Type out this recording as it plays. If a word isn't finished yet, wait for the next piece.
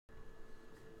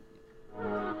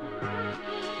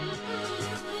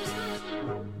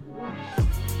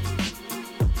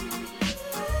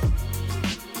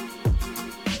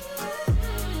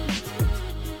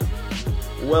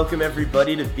Welcome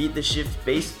everybody to Beat the Shift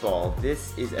Baseball.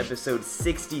 This is episode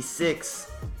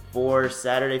 66 for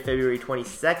Saturday, February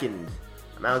 22nd.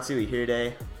 I'm Alex Huey here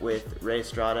today with Ray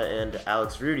Estrada and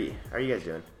Alex Rudy. How are you guys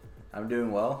doing? I'm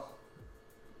doing well.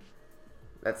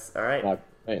 That's all right. Not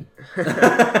fine.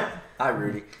 Hi,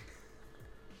 Rudy.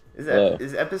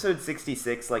 Is episode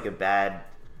 66 like a bad?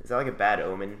 Is that like a bad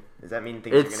omen? Does that mean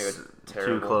things are going to go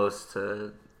terrible? Too close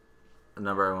to a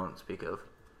number I won't speak of.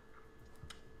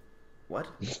 What?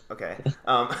 Okay. That's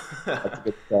a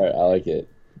good start. I like it.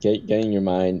 Getting your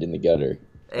mind in the gutter.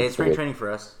 Hey, it's spring training for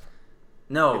us.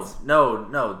 No.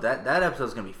 That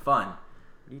episode's gonna be fun.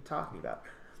 What are you talking about?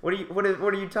 What are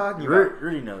you talking about?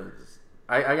 Rudy knows.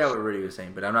 I got what Rudy was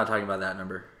saying, but I'm not talking about that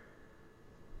number.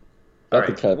 All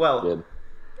right. Well,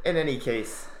 in any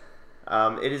case,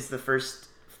 it is the first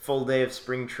full day of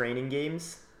spring training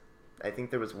games. I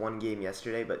think there was one game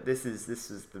yesterday, but this is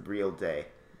the real day.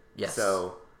 Yes.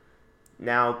 So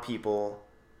now people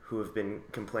who have been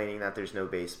complaining that there's no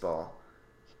baseball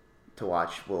to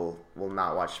watch will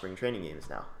not watch spring training games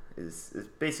now. Is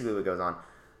basically what goes on.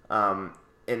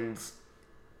 And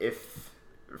if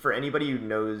for anybody who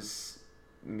knows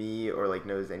me or like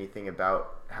knows anything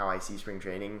about how I see spring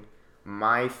training,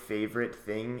 my favorite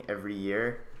thing every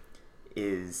year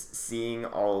is seeing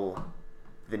all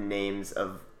the names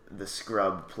of the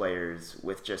scrub players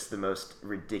with just the most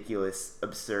ridiculous,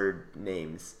 absurd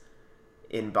names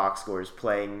in box scores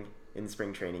playing in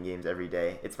spring training games every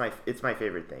day. It's my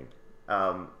favorite thing.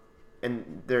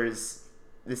 And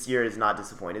this year is not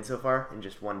disappointed so far in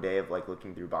just one day of like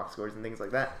looking through box scores and things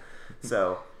like that.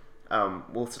 So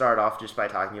we'll start off just by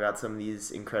talking about some of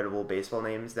these incredible baseball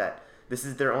names that this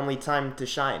is their only time to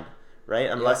shine, right?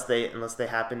 Unless they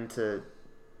happen to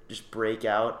just break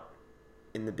out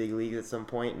in the big leagues at some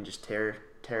point and just tear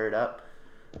it up.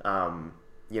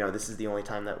 This is the only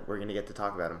time that we're gonna get to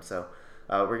talk about them. So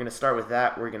we're gonna start with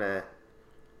that. We're gonna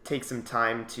take some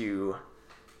time to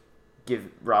give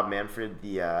Rob Manfred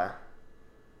the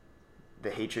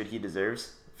hatred he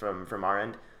deserves from our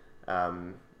end,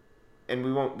 and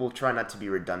we'll try not to be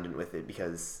redundant with it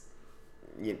because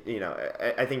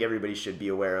I think everybody should be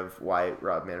aware of why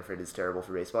Rob Manfred is terrible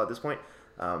for baseball at this point.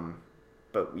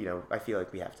 But I feel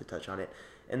like we have to touch on it,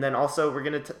 and then also we're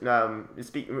gonna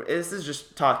speak. This is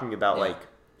just talking about like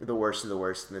the worst of the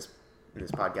worst in this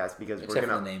podcast because Except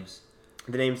for the names.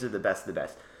 The names are the best of the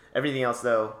best. Everything else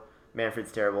though,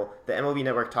 Manfred's terrible. The MLB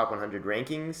Network Top 100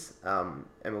 rankings.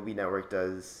 MLB Network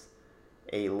does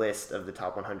a list of the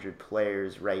top 100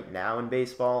 players right now in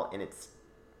baseball, and it's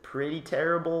pretty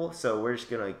terrible. So we're just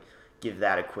gonna give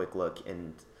that a quick look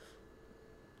and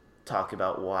talk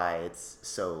about why it's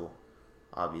so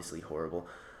obviously horrible.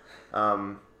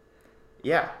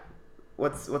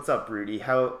 What's up, Rudy?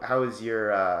 How is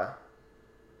your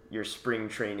spring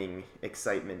training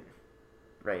excitement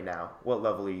right now? What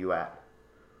level are you at?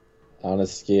 On a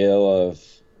scale of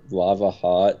lava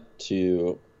hot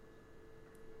to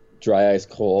dry ice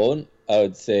cold, I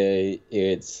would say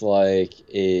it's like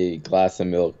a glass of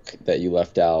milk that you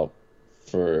left out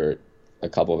for a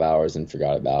couple of hours and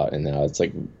forgot about, and now it's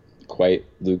like quite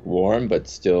lukewarm but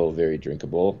still very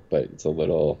drinkable, but it's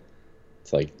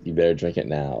like you better drink it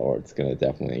now or it's gonna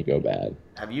definitely go bad.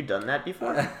 Have you done that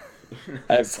before?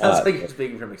 Sounds like you're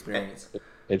speaking from experience.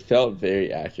 It felt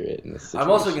very accurate in this situation.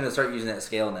 I'm also going to start using that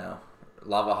scale now.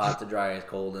 Lava hot to dry ice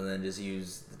cold, and then just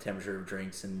use the temperature of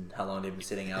drinks and how long they've been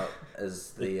sitting out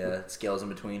as the scales in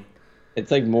between.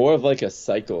 It's like more of like a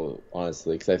cycle,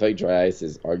 honestly, because I feel like dry ice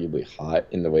is arguably hot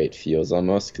in the way it feels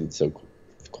almost because it's so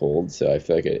cold. So I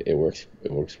feel like it works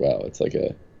well. It's like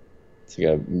a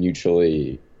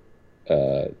mutually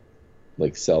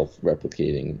like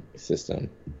self-replicating system.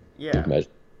 Yeah.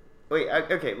 Wait.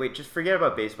 Just forget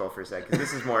about baseball for a sec, because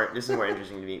this is more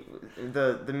interesting to me.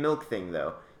 The milk thing,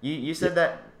 though. You said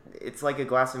that it's like a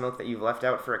glass of milk that you've left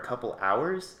out for a couple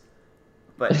hours,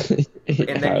 but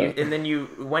and then you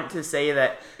went to say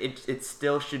that it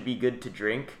still should be good to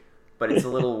drink, but it's a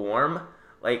little warm.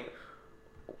 Like,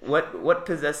 what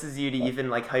possesses you to even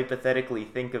like hypothetically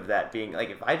think of that being like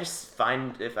if I just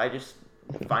find a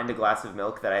glass of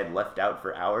milk that I had left out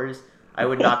for hours, I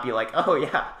would not be like, oh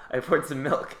yeah, I poured some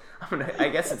milk. I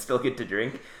guess it's still good to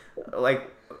drink. Like,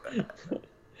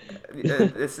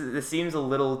 this seems a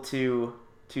little too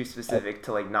specific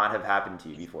to like not have happened to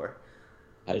you before.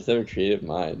 I just have a creative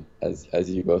mind, as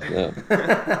you both know.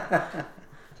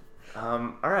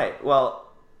 All right.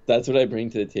 Well, that's what I bring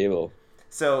to the table.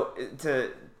 So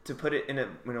to put it in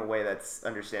a way that's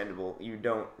understandable, you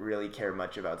don't really care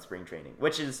much about spring training,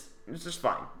 which is just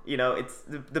fine. It's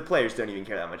the players don't even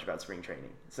care that much about spring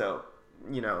training. So,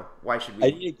 why should we?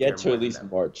 I need to get to at least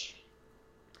March.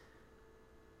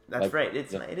 That's Like, right.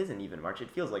 yeah. It isn't even March.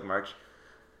 It feels like March.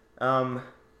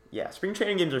 Yeah, spring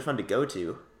training games are fun to go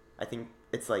to. I think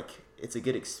it's a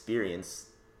good experience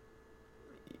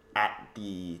at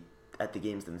the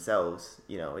games themselves.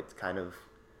 It's kind of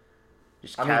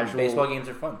just I casual. mean, baseball games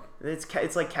are fun.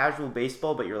 It's like casual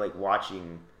baseball, but you're like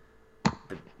watching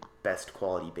the best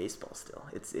quality baseball. Still,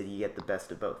 you get the best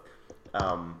of both.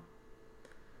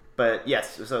 But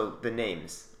yes, so the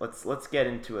names. Let's get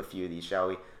into a few of these, shall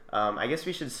we? I guess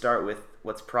we should start with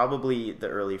what's probably the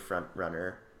early front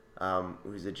runner,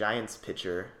 who's a Giants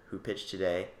pitcher who pitched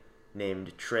today,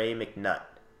 named Trey McNutt.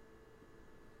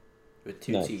 With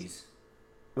two Nice. T's.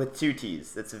 With two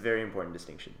T's. That's a very important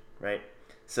distinction, right?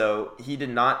 So he did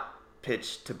not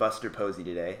pitch to Buster Posey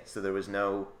today, so there was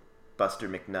no Buster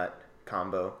McNutt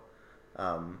combo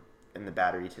in the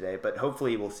battery today. But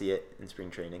hopefully we'll see it in spring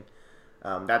training.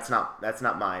 That's not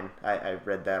mine. I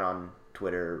read that on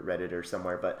Twitter, or Reddit, or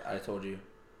somewhere. But I told you.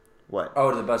 what?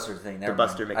 Oh, the Buster thing. Never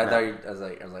Buster mind. McNutt. I was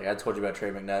like, I told you about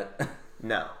Trey McNutt.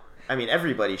 No. I mean,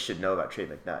 everybody should know about Trey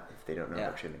McNutt if they don't know Yeah.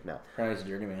 about Trey McNutt. Probably he's a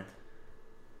journeyman.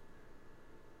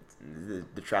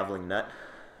 The traveling nut.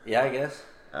 Yeah, I guess.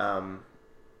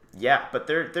 Yeah, but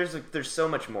there's so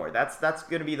much more. That's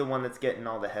going to be the one that's getting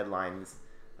all the headlines.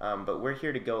 But we're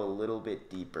here to go a little bit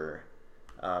deeper.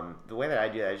 The way that I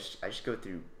do it, I just go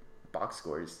through box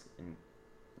scores and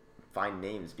find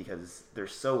names because they're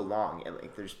so long and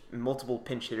like there's multiple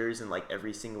pinch hitters in like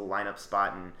every single lineup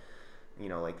spot and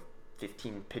like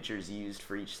 15 pitchers used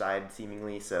for each side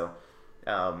seemingly. So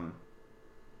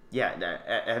yeah,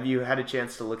 have you had a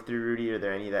chance to look through, Rudy? Are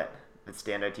there any that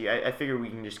stand out to you? I figure we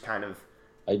can just kind of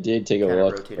I did take a kind of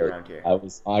look. rotate but around here.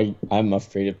 I'm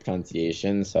afraid of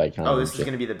pronunciation, so I kind Oh, of this is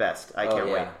going to be the best. I can't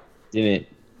wait. didn't.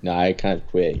 No, I kind of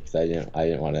quit because I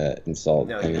didn't want to insult.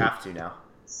 No, any. you have to now.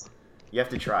 You have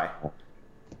to try. All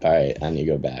right, I need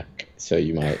to go back. So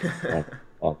you might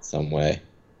help some way.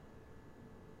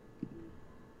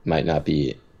 Might not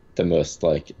be the most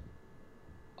like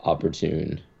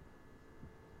opportune.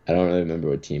 I don't really remember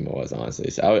what team it was,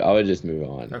 honestly. So I would just move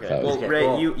on. Okay. So- Well, Okay, Ray,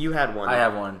 well, you had one. I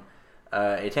have one.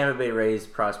 A Tampa Bay Rays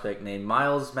prospect named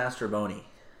Miles Mastroboni.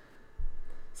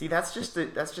 See, that's just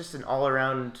an all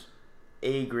around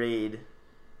A grade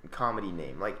comedy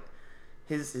name. Like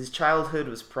his childhood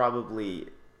was probably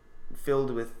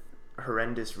filled with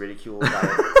horrendous ridicule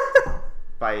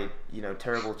by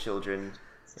terrible children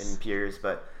and peers.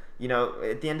 But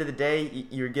at the end of the day,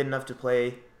 you're good enough to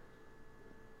play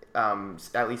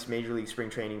at least Major League Spring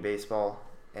Training baseball.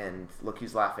 And look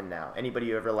who's laughing now. Anybody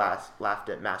who ever laughed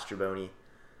at Mastroboni?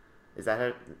 Is that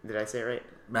how, did I say it right?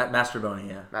 Mastroboni,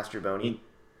 yeah. Mastroboni?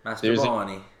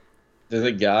 Mastroboni. There's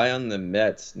a guy on the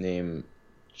Mets named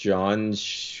John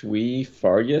Shui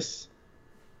Fargus.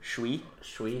 Shui?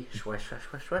 Shwee.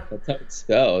 That's how it's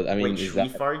spelled. I mean, Wait, is Shui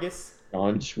that Fargus?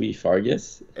 John Shui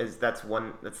Fargus? That's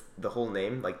the whole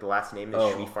name? Like the last name is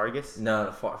Oh. Shui Fargus?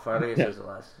 No, Fargus is the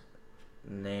last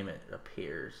name it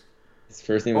appears. His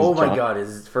first name is Oh my John. god,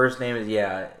 his first name is,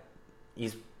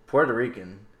 he's Puerto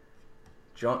Rican.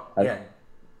 John,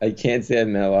 I can't say I've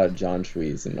met a lot of John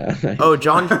Shuis in my life. Oh,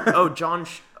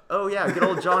 oh yeah, good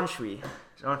old John Shui.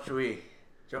 John Shui.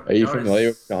 Are you familiar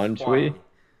with John Shui?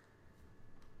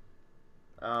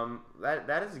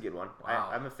 That is a good one. Wow.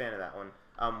 I'm a fan of that one.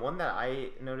 One that I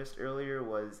noticed earlier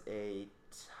was a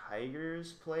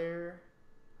Tigers player,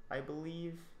 I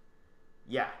believe.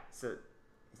 Yeah, so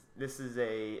this is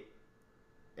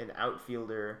an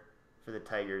outfielder for the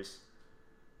Tigers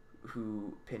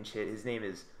who pinch hit. His name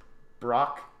is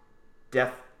Brock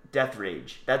Death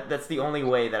Rage. That's the only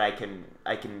way that I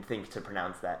can think to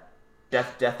pronounce that.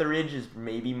 Deatheridge is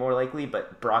maybe more likely,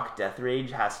 but Brock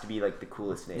Deathrage has to be like the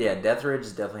coolest name. Yeah, Deathridge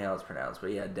is definitely how it's pronounced,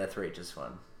 but yeah, Deathridge is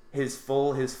fun. His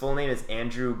full name is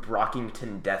Andrew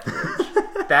Brockington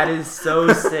Deathridge. That is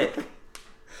so sick.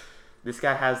 This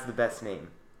guy has the best name.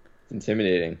 It's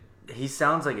intimidating. He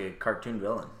sounds like a cartoon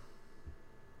villain.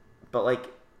 But like,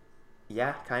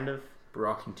 yeah, kind of.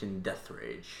 Brockington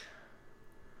Deathrage.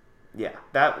 Yeah,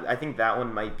 I think that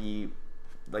one might be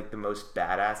like the most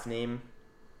badass name.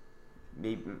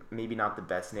 Maybe not the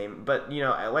best name, but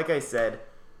like I said,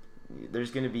 there's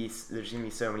gonna be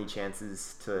so many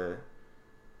chances to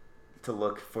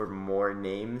look for more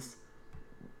names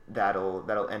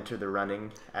that'll enter the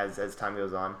running as time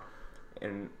goes on,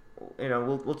 and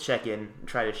we'll check in and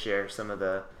try to share some of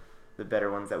the better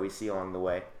ones that we see along the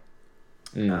way.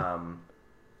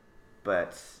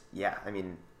 But yeah, I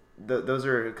mean, those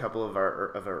are a couple of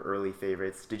our early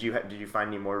favorites. Did you find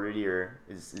any more, Rudy, or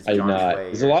is I did John not. Schway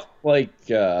There's a lot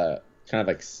of kind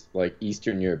of like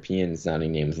Eastern European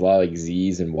sounding names. A lot of like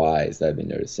Z's and Y's that I've been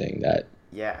noticing. That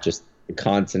Yeah. just the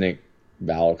consonant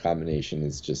vowel combination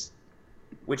is just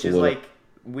Which a is little like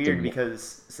weird dim-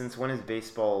 because since when has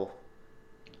baseball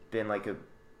been like a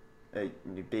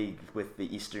big with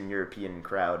the Eastern European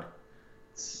crowd?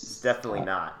 It's definitely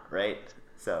not, right?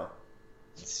 So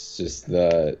it's just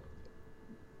the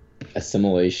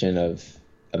assimilation of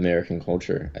American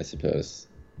culture, I suppose.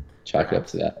 Chalk it up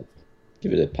perhaps, to that.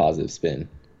 Give it a positive spin. Have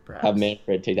perhaps.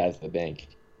 Manfred take that to the bank.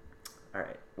 All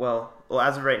right. Well,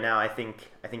 as of right now, I think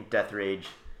Death Rage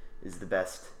is the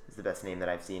best name that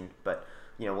I've seen. But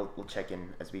we'll check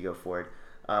in as we go forward.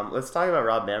 Let's talk about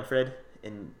Rob Manfred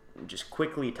and just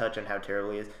quickly touch on how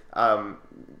terrible he is.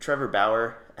 Trevor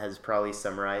Bauer has probably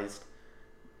summarized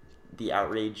the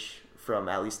outrage from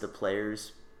at least the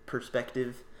players'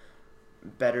 perspective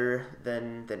better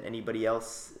than anybody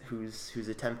else who's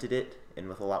attempted it and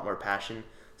with a lot more passion.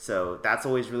 So that's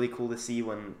always really cool to see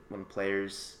when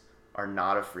players are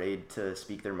not afraid to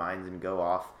speak their minds and go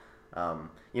off.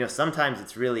 Sometimes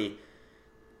it's really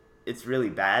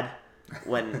bad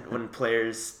when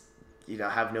players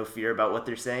have no fear about what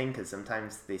they're saying because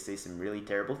sometimes they say some really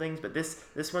terrible things. But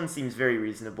this one seems very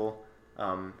reasonable.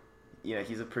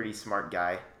 He's a pretty smart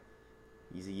guy.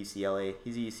 He's a UCLA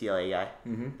guy.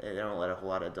 Mm-hmm. They don't let a whole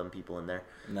lot of dumb people in there.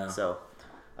 No. So,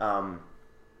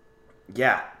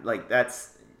 yeah, like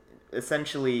that's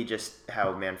essentially just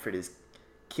how Manfred is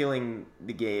killing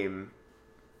the game.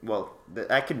 Well,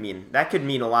 that could mean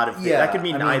a lot of things. Yeah, That could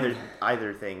mean I mean-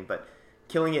 either thing, but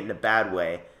killing it in a bad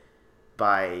way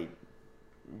by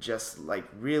just like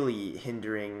really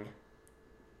hindering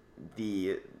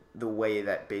the way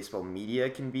that baseball media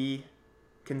can be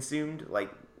consumed, like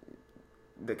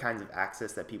the kinds of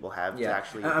access that people have to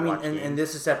actually I mean, watch and games.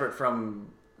 this is separate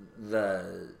from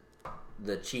the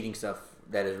cheating stuff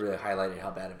that has really highlighted how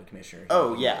bad of a commissioner.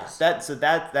 he is.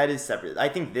 that is separate. I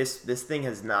think this thing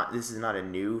has not. This is not a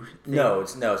new thing. No,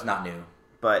 it's not new.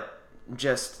 But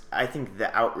just I think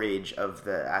the outrage of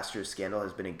the Astros scandal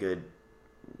has been a good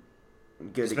It's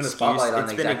been a excuse. spotlight on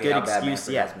It's exactly been a good how bad excuse.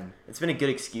 Manfred Yeah, has been. it's been a good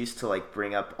excuse to like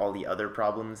bring up all the other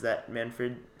problems that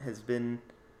Manfred has been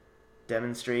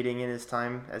demonstrating in his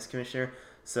time as commissioner.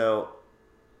 So,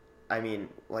 I mean,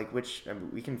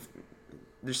 we can.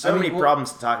 There's so many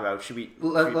problems to talk about. Should we pick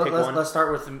one? Let's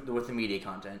start with the media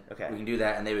content. Okay. We can do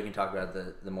that, and then we can talk about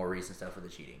the more recent stuff with the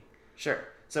cheating. Sure.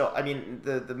 So, I mean,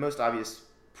 the most obvious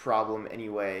problem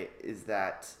anyway is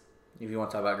that If you want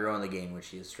to talk about growing the game, which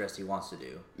he has stressed he wants to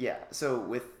do. yeah. So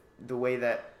with the way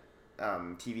that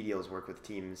TV deals work with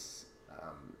teams,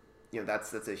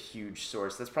 that's a huge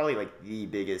source. That's probably like the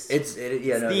biggest.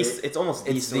 It's almost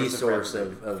the source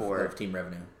of revenue of team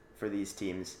revenue. for these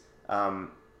teams.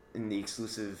 In the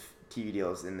exclusive TV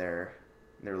deals in their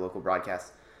local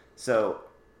broadcasts. So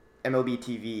MLB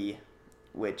TV,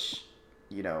 which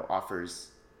offers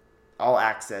all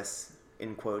access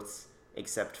in quotes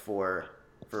except for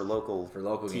local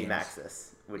team games.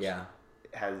 access, which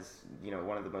has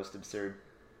one of the most absurd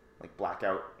like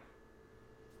blackout.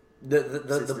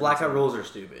 The blackout rules are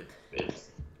stupid.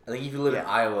 I think if you live in Yeah.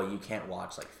 Iowa, you can't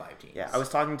watch like 5 teams. Yeah, I was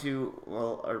talking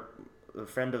to a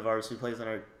friend of ours who plays on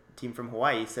our team from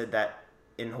Hawaii said that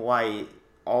in Hawaii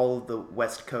all the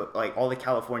West Coast, like all the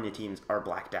California teams are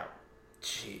blacked out,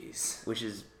 Jeez. which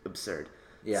is absurd.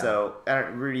 Yeah. So,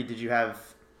 Rudy, did you have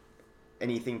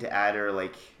anything to add or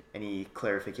like any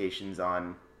clarifications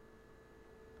on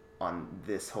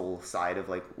this whole side of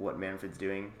like what Manfred's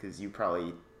doing? Because you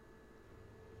probably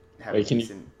have Wait, a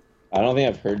decent. I don't think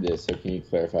I've heard this, so can you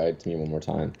clarify it to me one more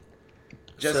time?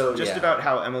 Just about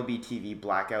how MLB TV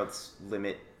blackouts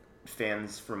limit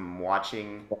fans from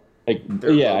watching. Like,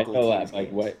 Their yeah, I local know teams' that. Like,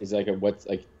 games. what is what's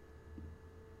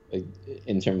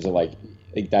in terms of like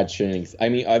that shouldn't. I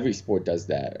mean, every sport does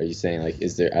that. Are you saying like,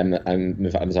 is there? I'm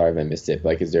sorry if I missed it. But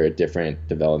like, is there a different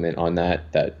development on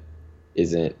that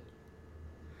isn't?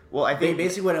 Well, I think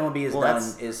Basically what MLB has Well, done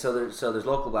that's- is there's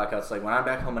local blackouts. Like when I'm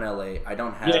back home in LA, I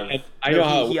don't have. Yeah, I no, know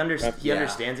how he Yeah.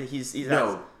 understands it. He's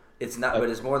No, it's not. But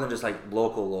it's more than just like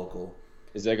local.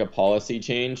 Is there like a policy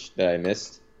change that I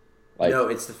missed? Like, No,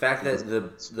 it's the fact that the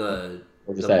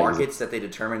Or just the that- markets that they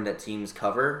determine that teams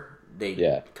cover, they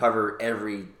Yeah. cover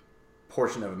every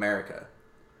portion of America.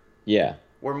 yeah,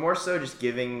 we're more so just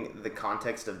giving the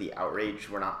context of the outrage.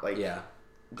 We're not like Yeah.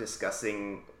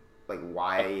 discussing like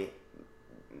why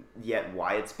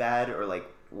it's bad or like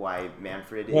why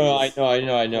Manfred is. no, I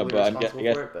know, fully but I responsible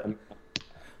guess for it, but-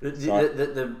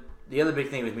 The, the other big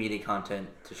thing with media content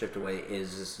to shift away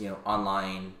is just,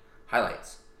 online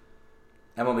highlights.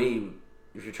 MLB,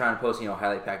 if you're trying to post,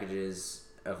 highlight packages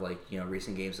of like,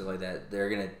 recent games, stuff like that,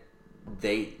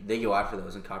 they go after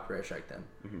those and copyright strike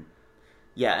them.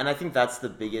 Yeah, and I think that's the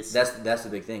biggest. That's the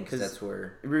big thing, because that's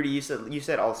where Rudy, you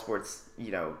said all sports,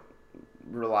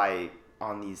 rely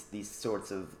on these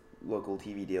sorts of local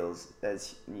TV deals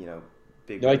as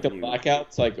big. Like the revenue.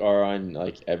 blackouts are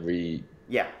on every.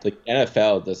 Yeah. Like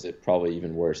NFL does it probably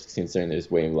even worse, considering there's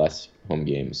way less home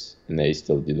games and they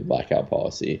still do the blackout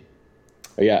policy.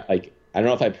 But yeah, I don't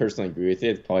know if I personally agree with it.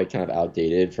 It's probably kind of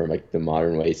outdated from the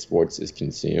modern way sports is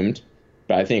consumed.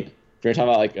 But I think if you're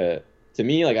talking about to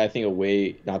me, I think a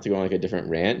way, not to go on a different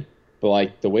rant,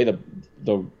 but the way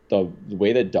the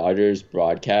way the Dodgers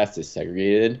broadcast is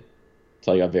segregated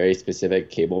to a very specific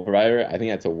cable provider, I think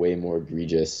that's a way more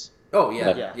egregious. Oh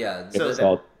yeah, yeah.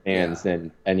 So fans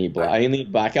than any I mean, the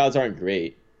blackouts aren't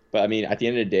great, but I mean, at the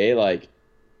end of the day,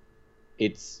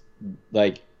 it's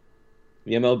the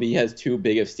MLB has too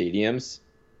big of stadiums,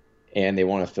 and they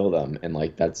want to fill them, and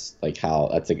that's how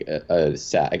that's a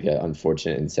sad, an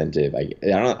unfortunate incentive. I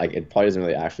don't it probably doesn't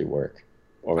really actually work.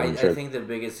 I think the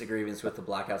biggest grievance with the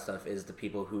blackout stuff is the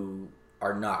people who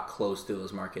are not close to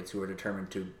those markets, who are determined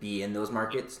to be in those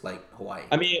markets, like Hawaii.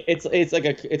 I mean, it's like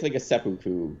a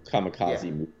seppuku kamikaze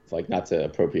move, not to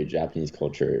appropriate Japanese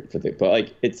culture but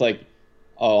it's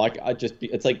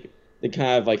it's the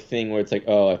kind of thing where it's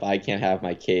if I can't have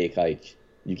my cake,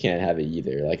 you can't have it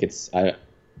either.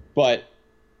 But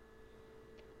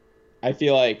I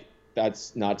feel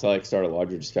that's not to start a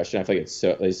larger discussion. I feel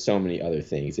there's so many other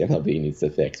things the MLB needs to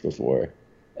fix before.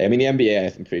 I mean, the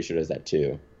NBA, I'm pretty sure, does that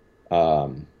too.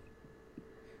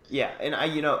 Yeah, and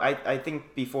I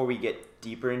think before we get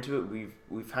deeper into it,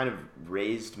 we've kind of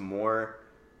raised more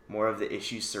of the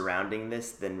issues surrounding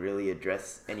this than really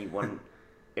address any one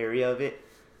area of it.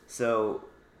 So,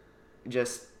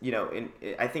 just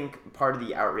I think part of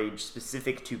the outrage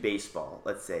specific to baseball,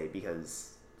 let's say,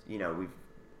 because we've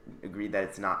agreed that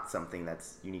it's not something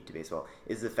that's unique to baseball,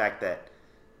 is the fact that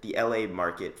the LA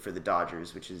market for the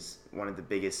Dodgers, which is one of the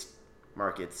biggest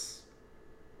markets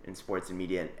in sports and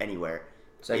media anywhere,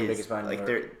 second biggest by New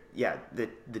York.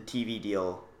 The TV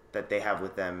deal that they have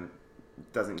with them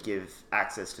doesn't give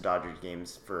access to Dodgers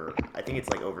games for, I think it's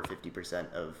over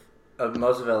 50% of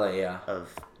most of LA, of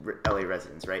LA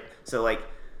residents, right? So it's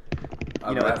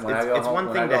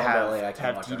one thing to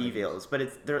have TV deals, but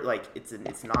it's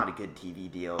not a good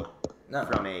TV deal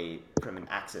from an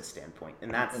access standpoint,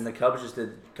 and the Cubs just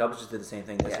did the same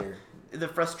thing this year. The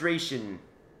frustration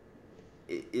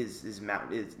is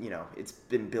it's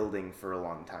been building for a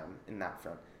long time in that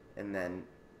front, and then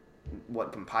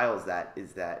what compiles that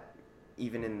is that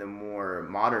even in the more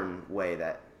modern way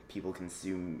that people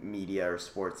consume media or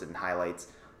sports and highlights,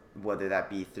 whether that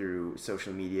be through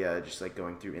social media, just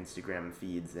going through Instagram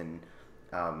feeds and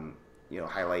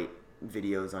highlight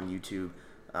videos on YouTube,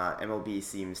 MLB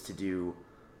seems to do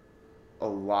a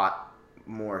lot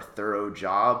more thorough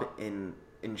job in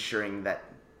ensuring that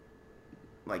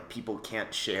people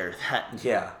can't share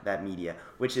that media,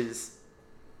 which is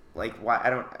why I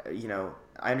don't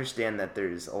I understand that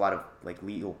there's a lot of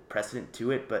legal precedent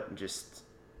to it, but just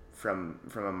from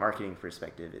a marketing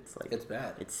perspective, it's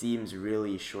bad. It seems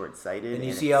really short-sighted, and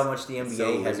you see how much the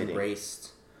NBA has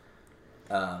embraced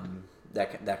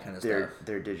that kind of stuff.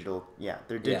 Their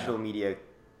digital media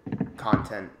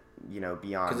content, beyond,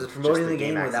 because it's promoting the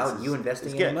game without you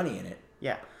investing any money in it.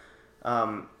 Yeah.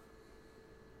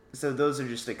 So those are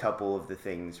just a couple of the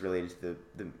things related to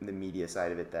the media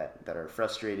side of it that are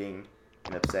frustrating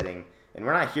and upsetting. And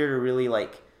we're not here to really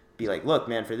be look,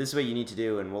 man, for this is what you need to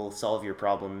do, and we'll solve your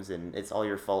problems, and it's all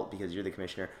your fault because you're the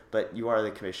commissioner. But you are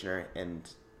the commissioner, and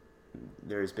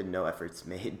there's been no efforts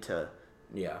made to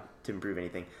improve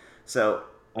anything. So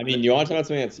I mean, you want to talk about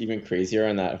something that's even crazier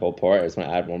on that whole part? I just want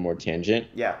to add one more tangent.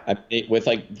 Yeah. With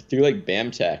through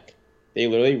BAMTech, they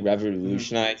literally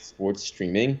revolutionized sports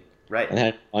streaming. Right. And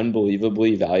had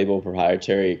unbelievably valuable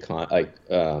proprietary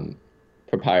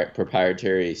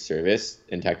proprietary service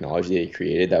and technology they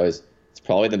created it's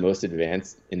probably the most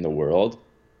advanced in the world,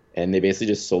 and they basically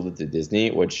just sold it to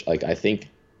Disney, which I think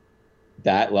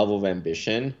that level of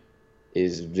ambition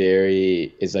is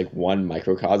one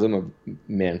microcosm of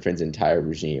Manfred's entire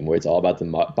regime, where it's all about the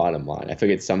bottom line. I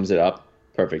think it sums it up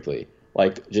perfectly.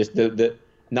 Just the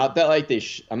not that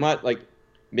I'm not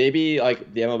maybe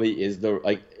the MLB is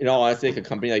in all honesty, a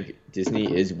company like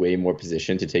Disney is way more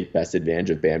positioned to take best advantage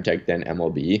of BAMTech than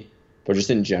MLB, but just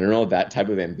in general, that type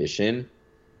of ambition,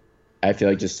 I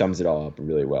feel just sums it all up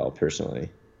really well, personally.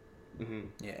 Mm-hmm.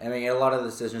 Yeah, I mean, a lot of the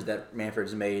decisions that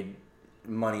Manfred's made,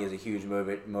 money is a huge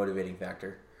motivating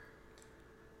factor.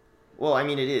 Well, I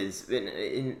mean, it is,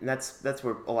 and that's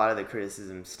where a lot of the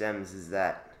criticism stems, is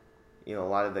that a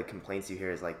lot of the complaints you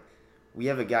hear is we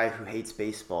have a guy who hates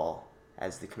baseball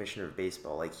as the commissioner of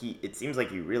baseball. Like it seems like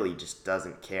he really just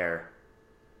doesn't care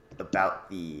about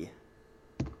the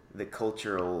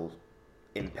cultural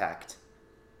impact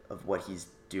of what he's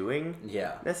doing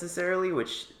necessarily,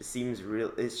 which seems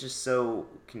real. It's just so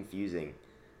confusing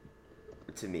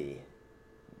to me.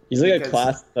 He's like a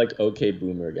classic like okay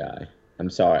boomer guy. I'm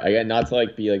sorry, I got not to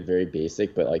like be like very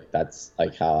basic, but like that's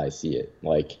like how I see it.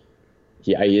 Like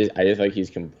I just like he's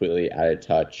completely out of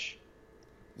touch.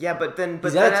 Yeah, but at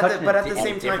the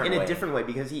same time in a different way,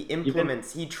 because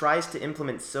he tries to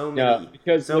implement so many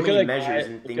measures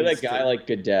and things. Look at a guy like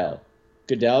Goodell.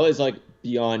 Goodell is like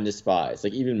beyond despised,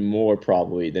 like even more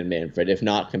probably than Manfred, if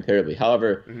not comparably.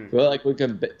 However, like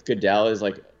Goodell is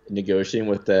like negotiating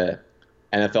with the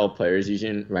NFL Players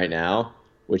Union right now,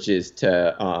 which is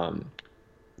to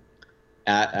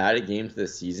add a game to the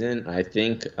season. I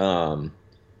think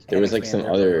there was like some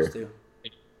other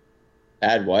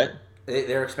add what.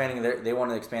 They're expanding they want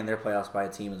to expand their playoffs by a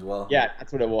team as well. Yeah,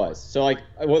 that's what it was. So like,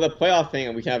 well, the playoff thing,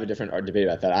 and we can have a different debate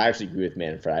about that. I actually agree with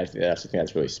Manfred. I think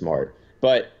that's really smart.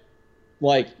 But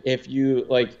like, if you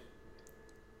like,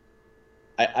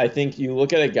 I think you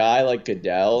look at a guy like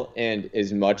Goodell, and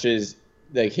as much as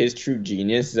like his true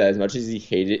genius is that as much as he's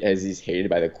hated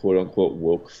by the quote unquote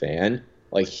woke fan,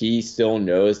 like he still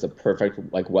knows the perfect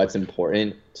like what's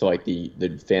important to like the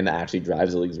fan that actually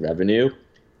drives the league's revenue,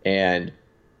 and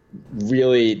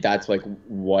really that's like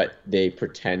what they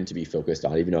pretend to be focused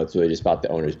on, even though it's really just about the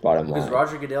owner's bottom line. Because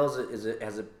Roger Goodell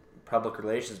has a public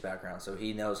relations background, so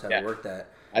he knows how to work that.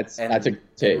 That's a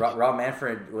take. Rob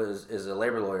Manfred is a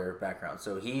labor lawyer background,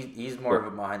 so he's more of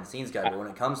a behind the scenes guy. But when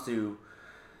it comes to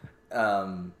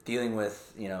dealing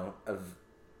with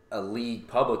a league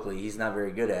publicly, he's not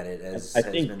very good at it. I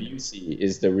think Busey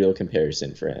is the real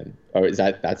comparison for him, or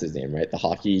that's his name, right? The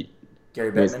hockey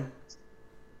Gary Bettman.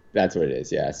 That's what it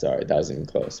is. Yeah, sorry, that wasn't even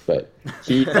close. But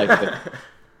he's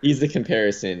the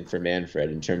comparison for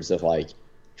Manfred in terms of like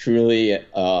truly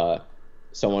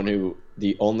someone who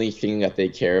the only thing that they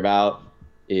care about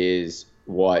is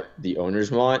what the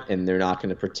owners want, and they're not going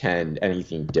to pretend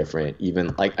anything different.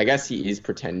 Even like I guess he is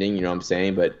pretending, you know what I'm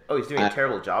saying? But he's doing a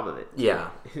terrible job of it.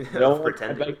 Yeah,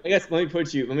 pretending. I guess let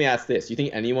me ask this: do you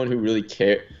think anyone who really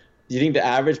cares? Do you think the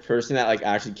average person that like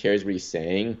actually cares what he's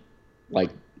saying,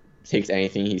 like, takes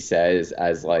anything he says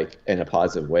as like in a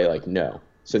positive way? Like, no.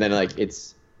 So then like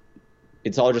it's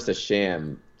all just a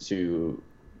sham to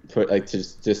put like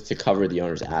just to cover the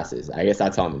owners' asses. I guess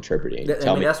that's how I'm interpreting. That's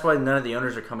why none of the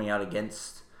owners are coming out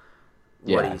against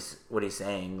what he's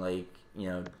saying. Like, you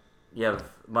have a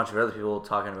bunch of other people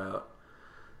talking about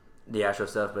the Astro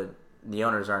stuff, but the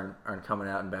owners aren't coming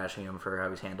out and bashing him for how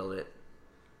he's handled it.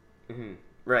 Mm-hmm.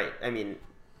 Right. I mean,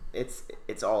 it's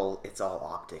all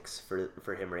optics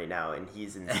for him right now, and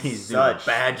he's doing a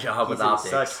bad job with optics.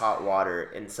 He's in such hot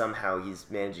water, and somehow he's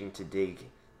managing to dig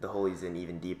the hole he's in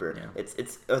even deeper. Yeah.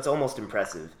 It's almost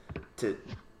impressive to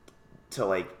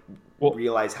like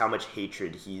realize how much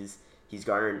hatred he's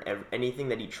garnered, and anything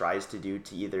that he tries to do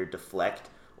to either deflect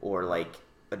or like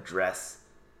address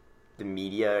the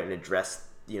media and address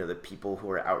the people who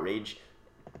are outraged.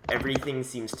 Everything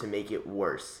seems to make it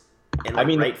worse. And like,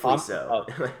 rightfully so.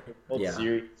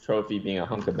 Series trophy being a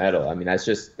hunk of metal. I mean,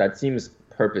 that seems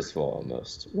purposeful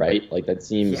almost, right? Like that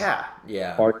seems hard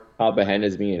to comprehend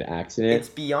as being an accident. It's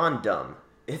beyond dumb.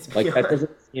 Like that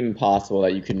doesn't seem possible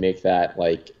that you can make that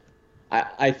like.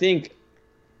 I think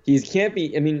he can't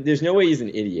be. I mean, there's no way he's an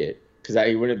idiot because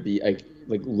he wouldn't be like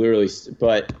literally,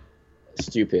 but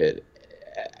stupid.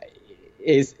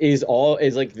 I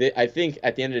think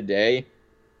at the end of the day,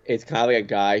 it's kind of like a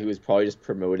guy who was probably just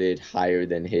promoted higher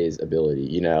than his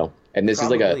ability, And this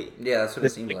probably. Is like that's what it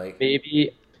seems like.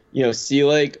 Maybe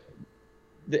Selig,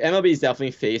 the MLB's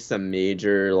definitely faced some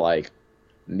major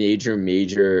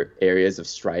areas of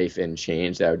strife and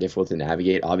change that are difficult to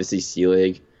navigate. Obviously,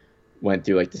 Selig went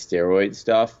through like the steroid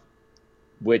stuff,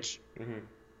 which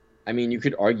I mean, you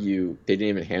could argue they didn't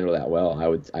even handle that well.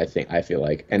 I feel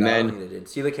like, and then I don't think they did.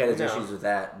 Selig had his issues with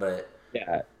that, but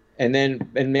yeah. And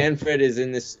Manfred is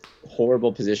in this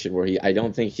horrible position where I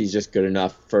don't think he's just good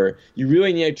enough for. You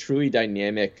really need a truly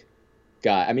dynamic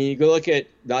guy. I mean, you go look at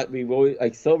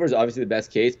Silver's obviously the best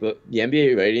case, but the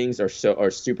NBA ratings are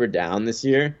super down this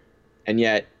year, and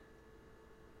yet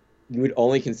you would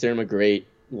only consider him a great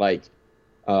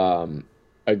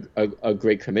a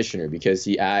great commissioner because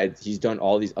he's done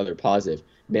all these other positive.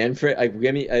 Manfred,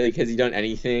 has he done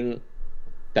anything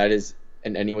that has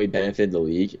in any way benefited the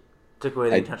league? Took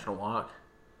away the intentional walk.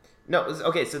 No,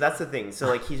 okay, so that's the thing.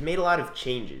 So, he's made a lot of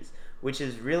changes, which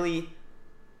is really,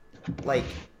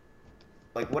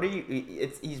 like, what are you?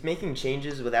 He's making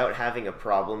changes without having a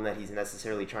problem that he's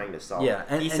necessarily trying to solve.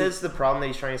 Yeah, he says the problem that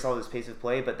he's trying to solve is pace of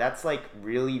play, but that's like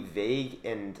really vague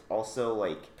and also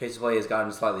like pace of play has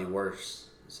gotten slightly worse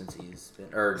since he's been.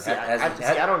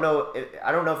 I don't know.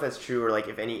 I don't know if that's true or like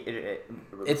if any.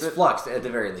 It's fluxed at the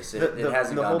very least. It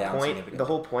hasn't gone down significantly. The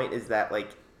whole point is that like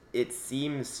it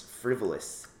seems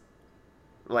frivolous.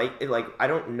 Like I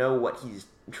don't know what he's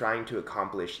trying to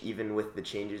accomplish, even with the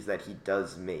changes that he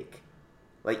does make.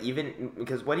 Like, even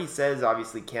because what he says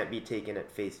obviously can't be taken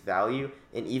at face value,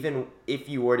 and even if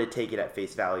you were to take it at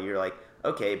face value, you're like,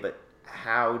 okay, but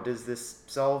how does this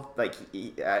solve? Like,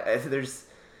 there's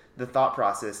the thought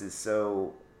process is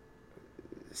so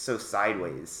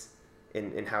sideways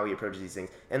in how he approaches these things,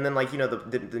 and then like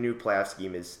the new playoff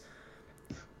scheme is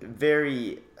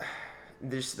very.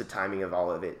 Just the timing of all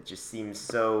of it just seems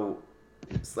so.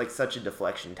 It's like such a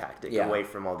deflection tactic away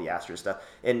from all the Astro stuff.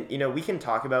 And, we can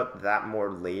talk about that more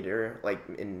later. Like,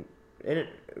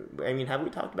 I mean, have we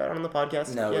talked about it on the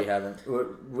podcast? No, we haven't.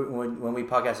 When we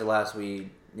podcasted last, we,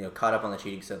 caught up on the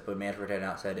cheating stuff, but Manfred had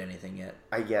not said anything yet.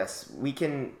 I guess. We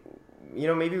can,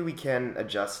 maybe we can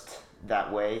adjust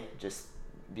that way just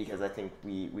because I think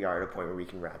we are at a point where we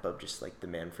can wrap up just like the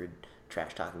Manfred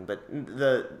trash talking. But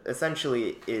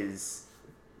essentially is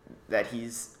that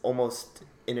he's almost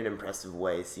in an impressive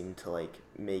way seemed to like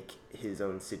make his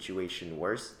own situation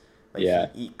worse.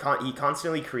 Like he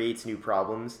constantly creates new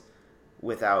problems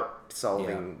without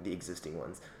solving the existing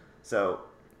ones. So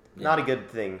not a good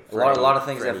thing. A lot of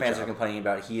things that fans are complaining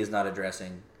about, he is not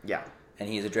addressing. Yeah, and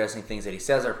he is addressing things that he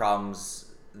says are problems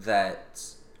that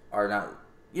are not.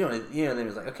 Then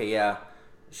it's like, okay, yeah,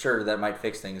 sure, that might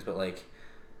fix things, but like,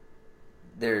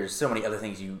 there's so many other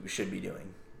things you should be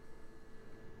doing.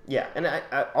 Yeah, and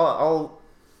I'll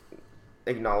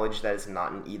acknowledge that it's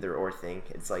not an either or thing.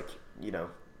 It's like,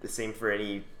 the same for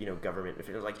any, government. If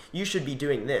it's like, you should be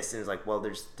doing this, and it's like, well,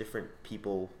 there's different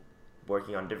people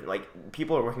working on different, like,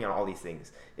 people are working on all these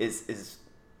things is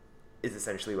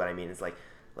essentially what I mean. It's like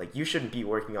you shouldn't be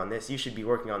working on this, you should be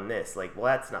working on this. Like, well,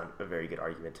 that's not a very good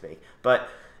argument to make. But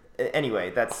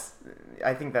anyway,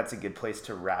 I think that's a good place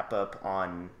to wrap up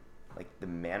on like the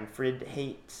Manfred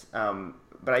hate.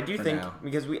 But I do think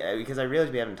because I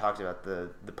realize we haven't talked about the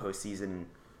postseason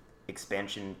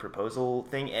expansion proposal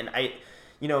thing, and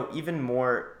even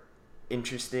more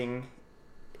interesting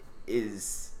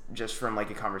is just from like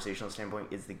a conversational standpoint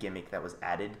is the gimmick that was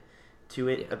added to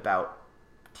it about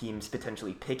teams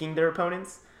potentially picking their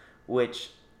opponents, which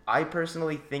I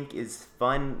personally think is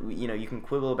fun. You can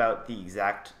quibble about the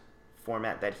exact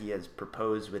format that he has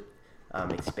proposed with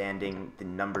expanding the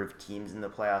number of teams in the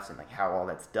playoffs and like how all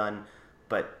that's done.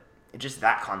 But just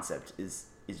that concept is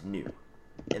new,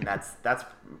 and that's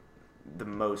the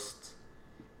most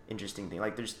interesting thing.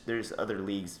 Like there's other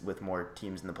leagues with more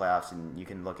teams in the playoffs, and you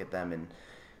can look at them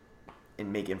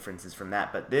and make inferences from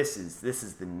that. But this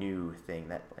is the new thing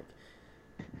that like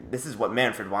this is what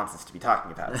Manfred wants us to be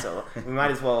talking about. So we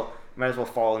might as well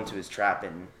fall into his trap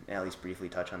and at least briefly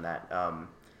touch on that.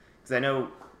 Because I know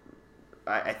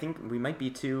I think we might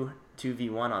be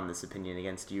 2v1 on this opinion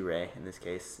against you, Ray, in this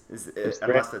case.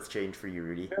 Unless that's changed for you,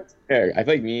 Rudy. That's fair. I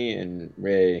feel like me and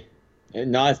Ray,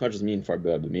 and not as much as me and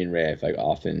Farbo, but me and Ray, I feel like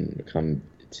often come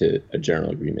to a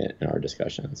general agreement in our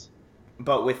discussions.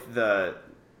 But with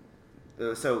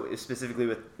so specifically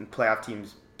with playoff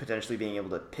teams potentially being able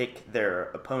to pick their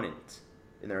opponent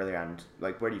in the early round,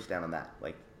 like where do you stand on that?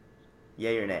 Like,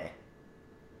 yay or nay?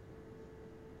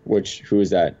 Who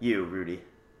is that? You, Rudy.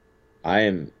 I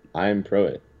am pro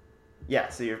it. Yeah,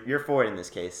 so you're for it in this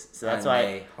case. So that's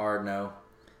why hard no.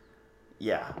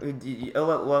 Yeah.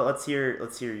 Well, let's hear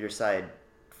your side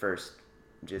first.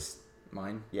 Just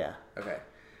mine. Yeah. Okay.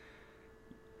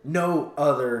 No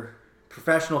other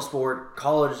professional sport,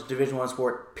 college Division I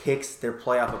sport picks their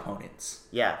playoff opponents.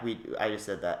 Yeah, I just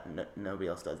said that. Nobody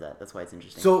else does that. That's why it's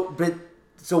interesting.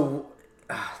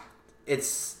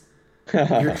 It's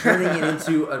you're turning it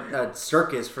into a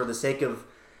circus for the sake of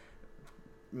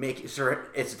it's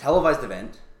a televised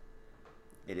event.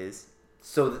 It is.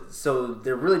 So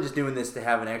they're really just doing this to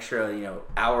have an extra,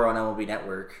 hour on MLB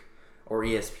Network or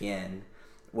ESPN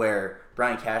where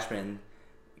Brian Cashman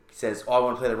says, "Oh, I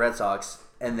want to play the Red Sox,"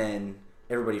 and then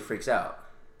everybody freaks out.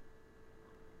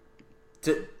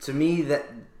 To me, that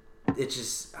it's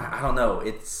just I don't know.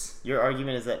 It's your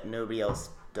argument is that nobody else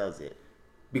does it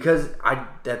because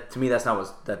to me that's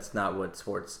not what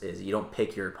sports is. You don't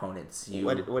pick your opponents.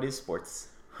 What is sports?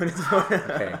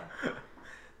 Okay.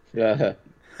 Yeah.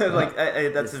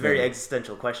 That's a very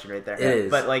existential question right there. It is.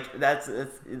 But like that's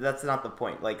not the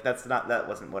point. Like that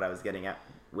wasn't what I was getting at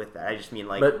with that. I just mean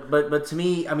like. But to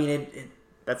me, I mean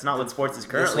That's not what sports is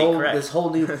currently. Correct. This whole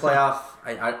new playoff,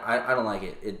 I don't like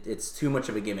it. It's too much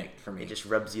of a gimmick for me. It just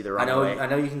rubs you the wrong way. I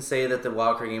know you can say that the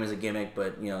wild card game is a gimmick,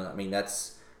 but I mean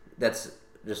that's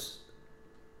just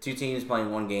two teams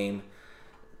playing one game.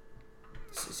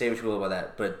 Say what you will about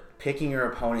that, but picking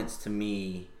your opponents, to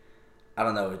me, I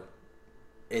don't know.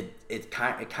 It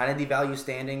kind of devalues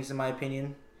standings in my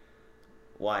opinion.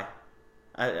 Why?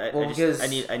 I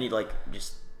need like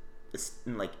just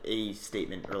like a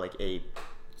statement or like a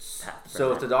path.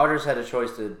 So if the Dodgers had a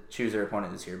choice to choose their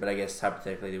opponent this year, but I guess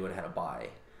hypothetically they would have had a bye.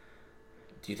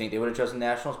 Do you think they would have chosen the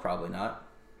Nationals? Probably not.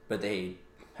 But they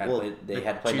had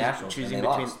to play Nationals.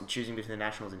 Choosing between the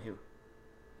Nationals and who?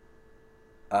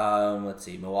 Let's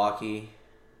see, Milwaukee,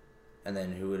 and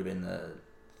then who would have been the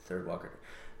third wild card?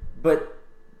 But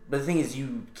the thing is,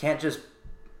 you can't just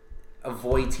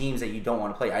avoid teams that you don't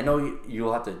want to play. I know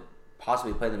you'll have to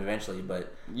possibly play them eventually,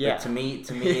 but to me,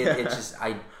 it's just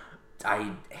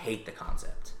I hate the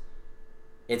concept.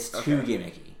 It's too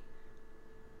gimmicky.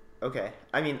 Okay,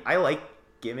 I mean, I like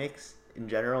gimmicks in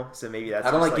general, so maybe that's.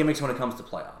 I don't like gimmicks when it comes to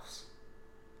playoffs.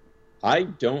 I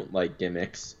don't like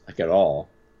gimmicks at all.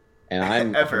 And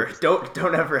I'm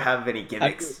don't ever have any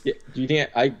gimmicks. Do you think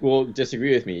I will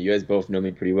disagree with me? You guys both know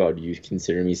me pretty well. Do you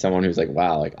consider me someone who's like,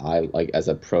 wow, as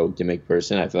a pro gimmick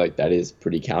person, I feel like that is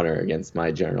pretty counter against my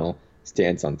general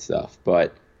stance on stuff.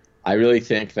 But I really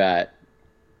think that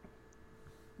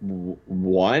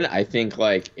one, I think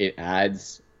like it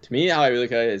adds to me. How I really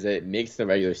look at it is it makes the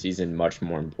regular season much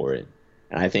more important.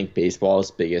 And I think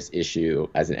baseball's biggest issue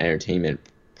as an entertainment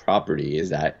property is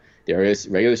that the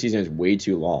regular season is way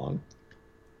too long.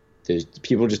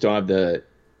 People just don't have there's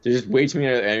just way too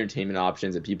many other entertainment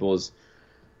options and people's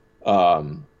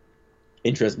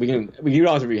interest. We don't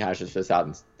have to rehash this for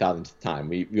the thousandth time.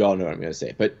 We all know what I'm going to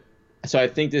say. But so I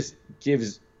think this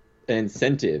gives an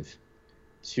incentive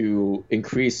to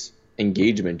increase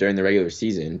engagement during the regular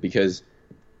season because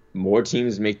more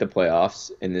teams make the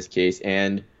playoffs in this case,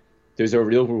 and there's a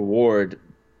real reward,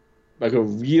 like a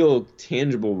real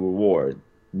tangible reward,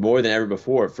 more than ever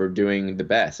before for doing the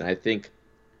best. And I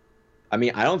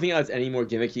don't think that's any more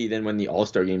gimmicky than when the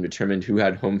All-Star game determined who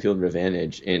had home field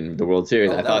advantage in the World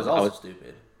Series. I thought that was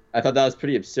stupid. I thought that was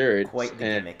pretty absurd. Quite the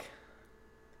gimmick.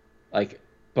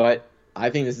 But I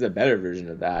think this is a better version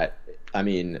of that. I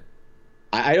mean,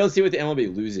 I don't see what the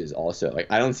MLB loses also.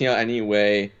 I don't see how any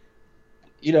way,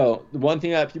 the one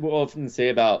thing that people often say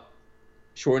about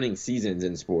shortening seasons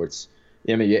in sports,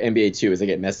 the NBA too, is they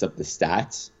get messed up the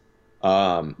stats.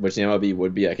 Which the MLB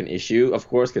would be like an issue, of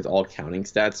course, because all counting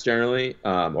stats generally,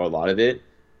 or a lot of it,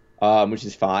 which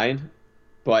is fine.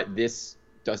 But this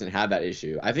doesn't have that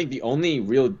issue. I think the only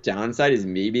real downside is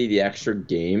maybe the extra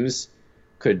games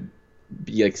could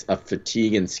be like a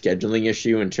fatigue and scheduling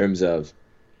issue in terms of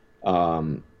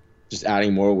just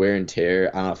adding more wear and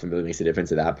tear. I don't know if it really makes a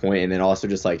difference at that point. And then also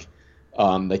just like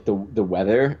the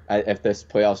weather, if this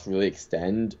playoffs really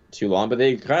extend too long, but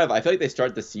they I feel like they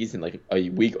start the season like a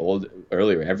week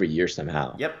earlier every year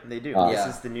somehow. Yep, they do. This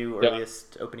is the new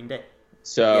earliest opening day.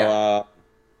 So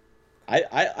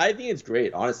I think it's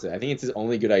great, honestly. I think it's his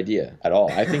only good idea at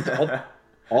all. I think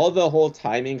all the whole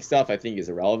timing stuff I think is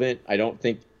irrelevant. I don't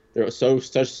think there are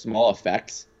such small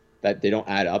effects that they don't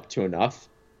add up to enough.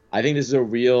 I think this is a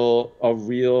real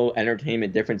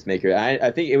entertainment difference maker.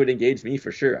 I think it would engage me for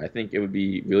sure. I think it would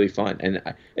be really fun. And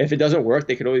if it doesn't work,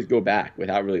 they could always go back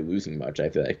without really losing much, I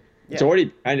feel like. Yeah. It's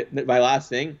already my last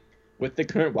thing, with the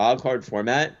current wildcard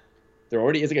format, there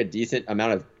already is like a decent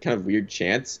amount of kind of weird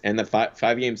chance. And the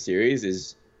five-game series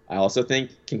is, I also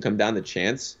think, can come down to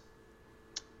chance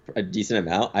for a decent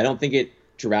amount. I don't think it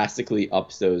drastically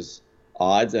ups those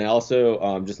odds. And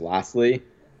also, just lastly,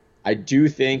 I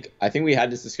think we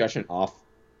had this discussion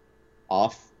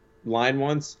offline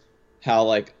once, how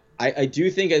like I do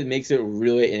think it makes it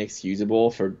really inexcusable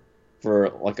for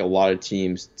like a lot of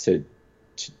teams to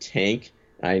tank.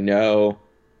 I know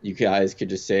you guys could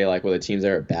just say like, well, the teams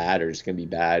that are bad are just gonna be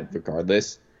bad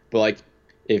regardless. But like,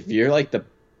 if you're like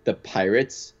the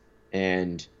Pirates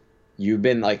and you've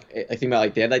been like, I think about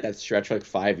like they had like that stretch for like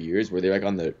 5 years where they're like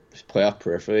on the playoff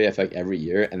periphery, I feel like every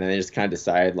year, and then they just kind of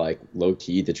decided like low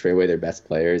key to trade away their best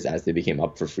players as they became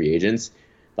up for free agents.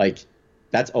 Like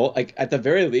that's all. Like at the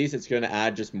very least, it's going to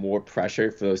add just more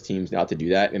pressure for those teams not to do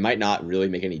that. It might not really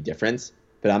make any difference,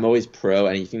 but I'm always pro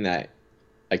anything that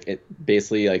like it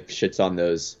basically like shits on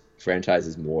those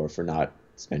franchises more for not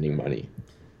spending money.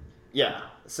 Yeah.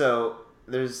 So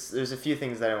there's a few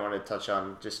things that I want to touch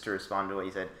on just to respond to what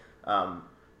you said.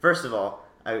 First of all,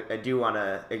 I do want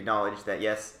to acknowledge that,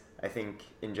 yes, I think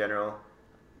in general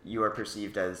you are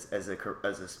perceived as a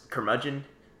curmudgeon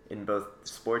in both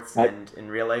sports I- and in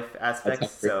real life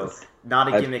aspects. So outrageous.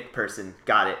 not a gimmick person.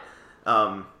 Got it.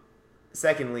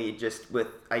 Secondly, just with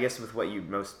what you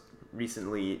most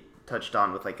recently touched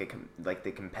on with like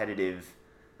the competitive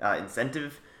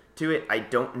incentive to it, I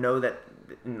don't know that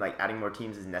like adding more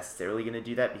teams is necessarily going to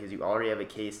do that, because you already have a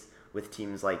case with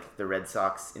teams like the Red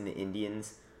Sox and the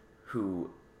Indians who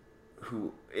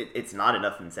it's not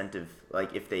enough incentive,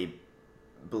 like if they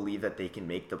believe that they can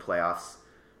make the playoffs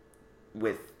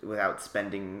without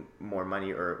spending more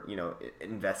money or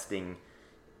investing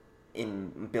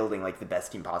in building like the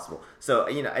best team possible. So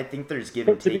I think there's give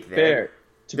and take there.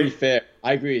 To be fair,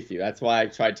 I agree with you. That's why I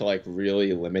tried to like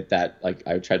really limit that. Like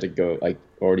I tried to go like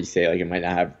already say like it might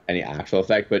not have any actual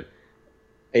effect, but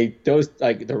those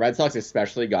like the Red Sox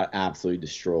especially got absolutely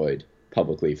destroyed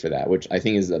publicly for that, which I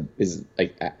think is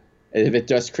like if it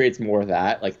just creates more of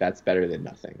that, like that's better than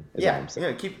nothing. Yeah,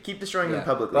 keep destroying them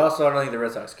publicly. But also, I don't think the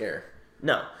Red Sox care.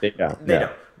 No, they don't.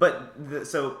 But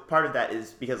so part of that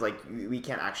is because like we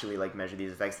can't actually like measure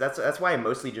these effects. That's why I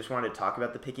mostly just wanted to talk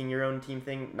about the picking your own team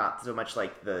thing, not so much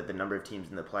like the number of teams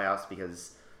in the playoffs,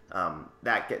 because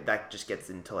that just gets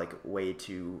into like way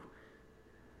too,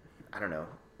 I don't know,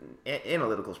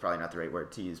 analytical is probably not the right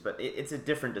word to use, but it's a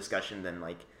different discussion than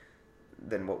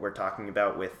what we're talking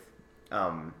about with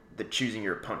the choosing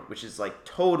your opponent, which is like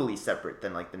totally separate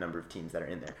than like the number of teams that are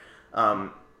in there.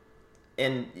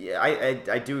 And yeah,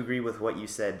 I do agree with what you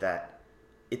said, that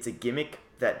it's a gimmick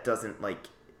that doesn't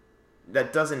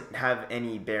have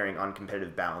any bearing on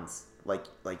competitive balance, like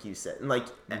you said, and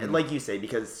like you say,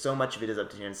 because so much of it is up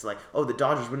to chance. Like, oh, the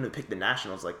Dodgers wouldn't have picked the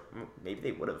Nationals. Like, maybe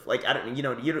they would have. Like, I don't,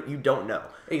 you don't know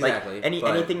Exactly. Like,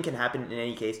 anything can happen in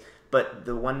any case. But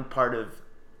the one part of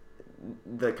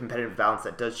the competitive balance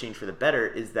that does change for the better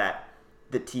is that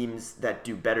the teams that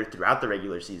do better throughout the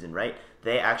regular season, right?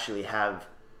 They actually have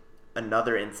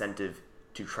another incentive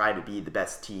to try to be the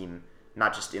best team,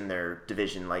 not just in their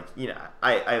division. Like,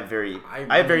 I have very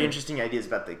interesting ideas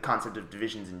about the concept of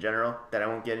divisions in general that I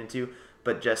won't get into,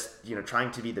 but just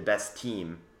trying to be the best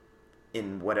team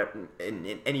in whatever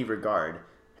in any regard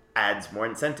adds more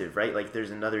incentive, right? Like,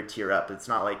 there's another tier up. It's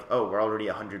not like, oh, we're already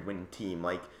a 100-win team,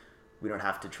 like we don't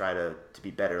have to try to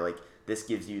be better. Like, this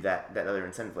gives you that other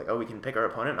incentive, like, oh, we can pick our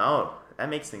opponent. Oh, that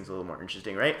makes things a little more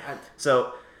interesting, right?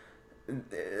 So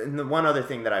and the one other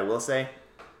thing that I will say,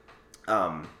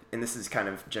 and this is kind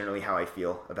of generally how I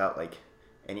feel about like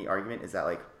any argument, is that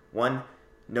like, one,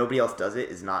 nobody else does it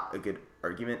is not a good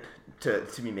argument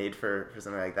to be made for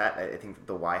something like that. I think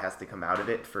the why has to come out of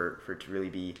it for it to really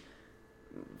be,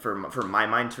 for my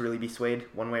mind to really be swayed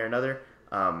one way or another.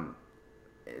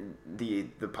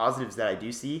 The positives that I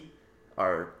do see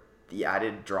are the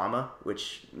added drama,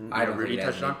 which Rudy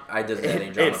touched on.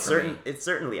 It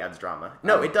certainly adds drama.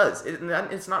 No, it does.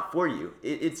 It's not for you.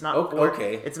 It's not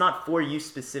okay. It's not for you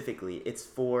specifically. It's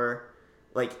for,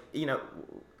 like,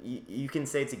 you can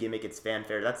say it's a gimmick. It's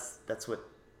fanfare. That's what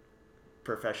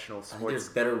professional sports. There's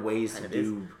better ways to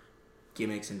do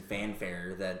gimmicks and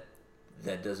fanfare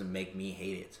that doesn't make me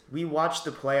hate it. We watch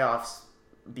the playoffs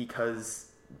because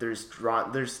there's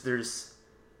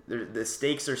the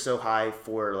stakes are so high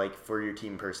for your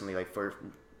team personally, like for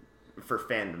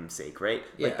fandom's sake, right?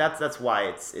 Yeah. Like that's why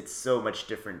it's so much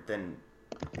different than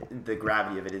the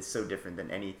gravity of it is so different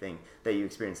than anything that you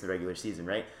experience in the regular season,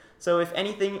 right? So if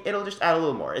anything, it'll just add a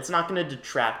little more. It's not going to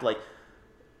detract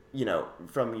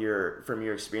from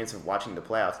your experience of watching the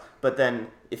playoffs. But then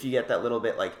if you get that little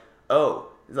bit like, oh,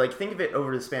 like think of it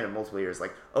over the span of multiple years,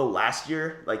 like, oh, last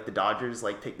year like the Dodgers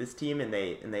like picked this team and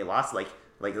they lost, like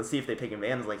let's see if they pick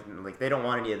advantage. Like they don't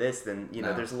want any of this. Then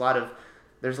No. there's a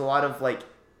lot of like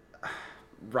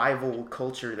rival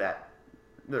culture that,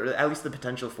 or at least the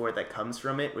potential for it, that comes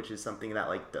from it, which is something that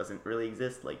like doesn't really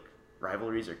exist. Like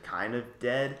rivalries are kind of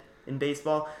dead in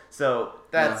baseball. So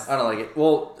that's I don't like it.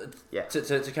 Well, yeah.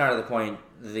 To counter the point,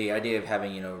 the idea of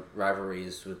having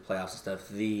rivalries with playoffs and stuff,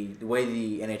 the way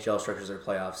the NHL structures their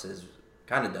playoffs is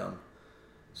kind of dumb.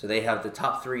 So they have the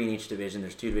top 3 in each division.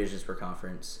 There's 2 divisions per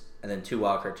conference, and then 2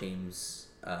 wildcard teams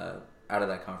out of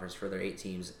that conference for their 8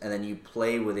 teams, and then you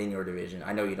play within your division.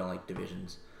 I know you don't like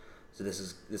divisions, so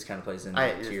this kind of plays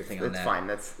into your thing on that. That's fine.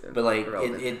 That's but like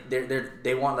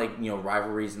they want like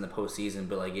rivalries in the postseason,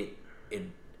 but like it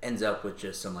ends up with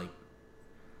just some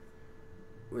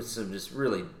just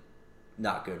really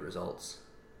not good results.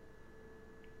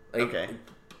 Like, okay,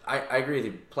 I agree.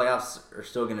 The playoffs are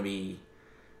still going to be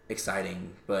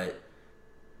exciting, but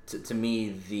to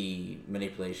me, the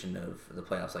manipulation of the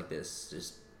playoffs like this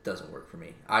just doesn't work for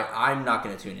me. I'm not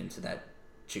going to tune into that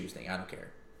choose thing. I don't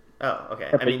care. Oh, okay.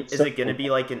 I mean, is it going to be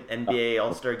like an NBA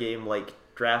All-Star Game like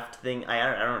draft thing?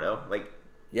 I don't know. Like,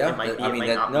 Yeah, It might be, I mean,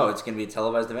 not be. it's going to be a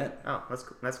televised event. Oh,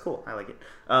 that's cool. I like it.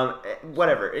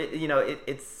 Whatever.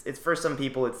 It's for some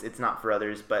people. It's not for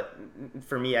others. But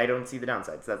for me, I don't see the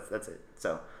downsides. That's it.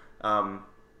 So, yeah.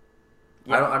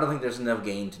 I don't think there's enough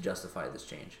gain to justify this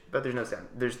change. But there's no sound.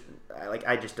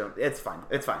 I just don't. It's fine.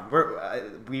 It's fine.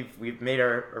 We've made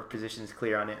our positions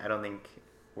clear on it. I don't think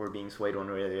we're being swayed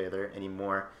one way or the other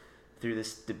anymore through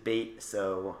this debate.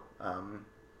 So,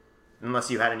 unless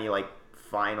you had any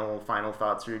final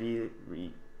thoughts, Rudy,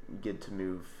 we good to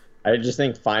move. I just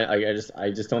think I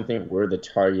just don't think we're the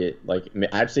target.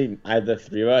 Actually, out of the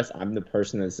three of us, I'm the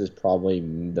person this is probably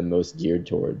the most geared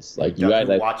towards. You guys,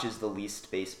 watches the least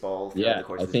baseball. The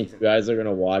course I of the think season. you guys are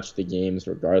gonna watch the games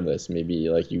regardless. Maybe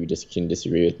you just can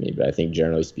disagree with me, but I think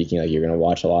generally speaking, you're gonna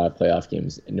watch a lot of playoff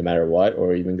games no matter what,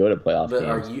 or even go to playoff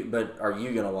games. Are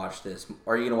you gonna watch this?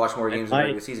 Are you gonna watch more games in the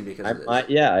regular season because of this?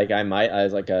 I might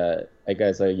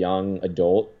as a young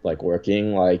adult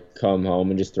working come home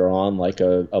and just throw on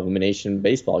a elimination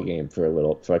baseball game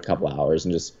for a couple hours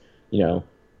and just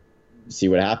see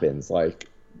what happens or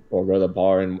go to the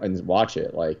bar and watch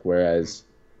it whereas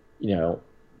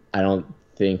I don't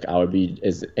think I would be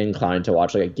as inclined to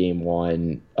watch a game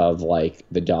one of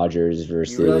the Dodgers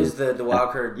versus. You realize the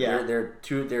wild card? Yeah. They're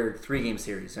 3-game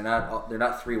series. They're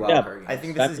not 3 wild card games. I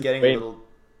think this is getting a little.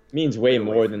 Means way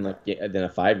more than a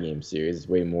 5-game series. It's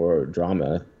way more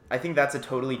drama. I think that's a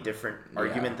totally different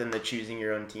argument than the choosing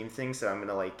your own team thing. So I'm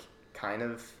gonna kind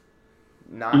of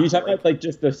not. Are you talking about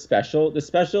just the special? The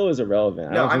special is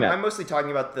irrelevant. No, I'm mostly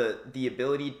talking about the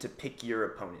ability to pick your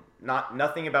opponent.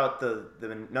 Nothing about the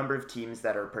number of teams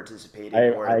that are participating.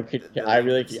 I think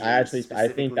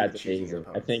that's amazing.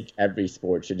 I think every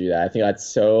sport should do that. I think that's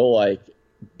so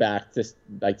back to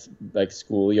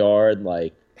schoolyard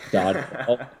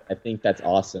dodgeball. I think that's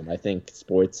awesome. I think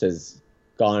sports has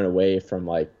gone away from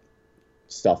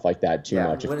stuff like that too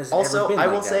much. Also, I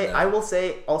will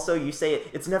say also you say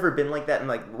it's never been like that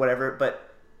and whatever, but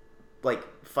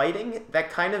fighting, that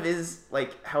kind of is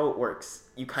how it works.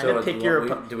 You kind of pick your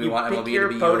opponent. Do we want MLB to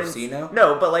be UFC now?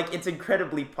 No, but it's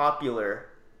incredibly popular,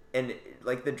 and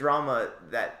the drama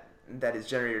that is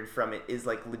generated from it is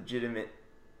legitimate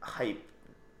hype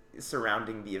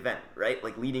surrounding the event, right?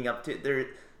 Leading up to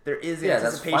there is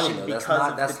anticipation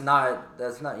that's not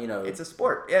it's a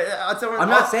sport. Yeah, I'm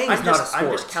not saying it's not a sport.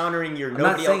 I'm just countering your nobody.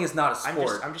 I'm not saying it's not a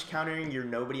sport. I'm just countering your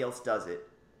nobody else does it.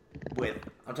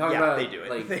 I'm talking about they do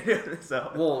it. They do it.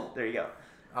 So there you go.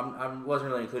 I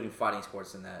wasn't really including fighting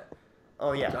sports in that.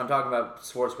 Oh yeah. I'm talking about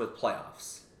sports with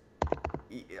playoffs.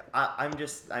 I was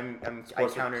just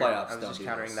countering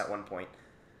that one point.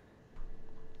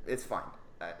 It's fine.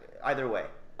 Either way,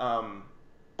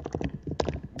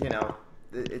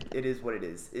 it is what it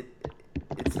is.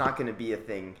 It's not going to be a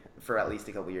thing for at least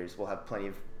a couple years. We'll have plenty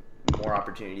of more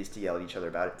opportunities to yell at each other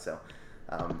about it. So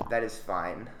that is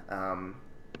fine.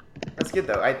 That's good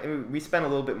though. We spent a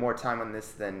little bit more time on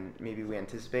this than maybe we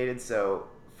anticipated. So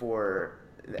for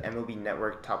the MLB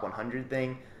Network Top 100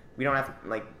 thing, we don't have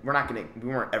we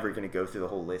weren't ever gonna go through the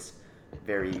whole list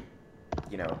very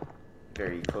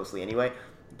closely anyway.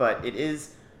 But it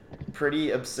is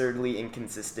pretty absurdly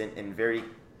inconsistent and very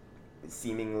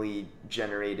seemingly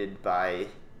generated by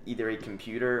either a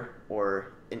computer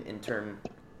or an intern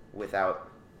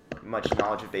without much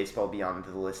knowledge of baseball beyond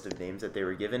the list of names that they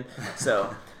were given.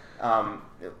 So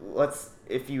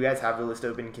if you guys have the list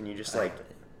open, can you just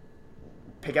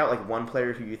pick out one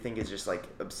player who you think is just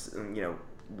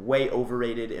way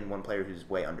overrated and one player who's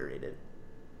way underrated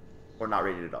or not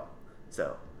rated at all.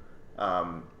 So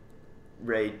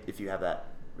Ray, if you have that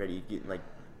ready,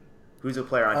 who's a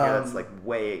player on here that's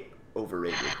way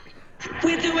overrated?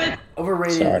 We do it.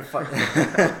 Overrated.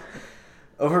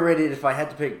 Overrated. If I had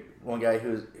to pick one guy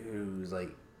who's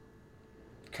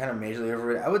kind of majorly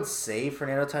overrated, I would say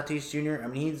Fernando Tatis Jr. I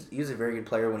mean, he was a very good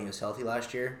player when he was healthy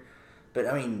last year, but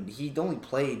I mean, he only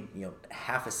played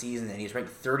half a season and he's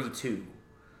ranked 32.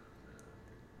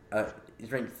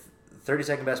 He's ranked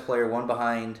 32nd best player, one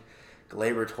behind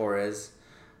Gleyber Torres.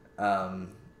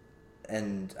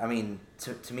 And I mean,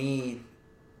 to me,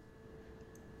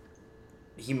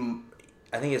 I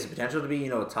think he has the potential to be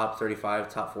a top 35,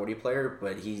 top 40 player,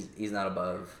 but he's not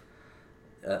above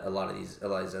a lot of these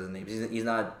other names. He's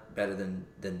not better than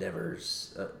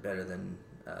Devers, better than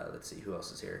let's see who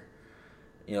else is here.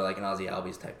 Like an Ozzie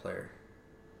Albies type player.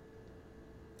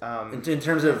 In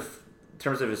terms of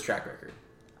his track record.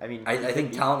 I mean, I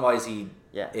think talent wise he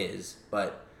is,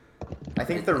 but I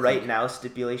think the right now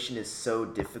stipulation is so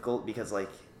difficult because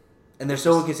and they're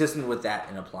so inconsistent with that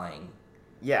in applying.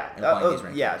 Yeah,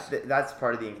 that's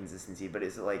part of the inconsistency. But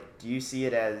is it do you see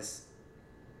it as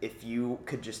if you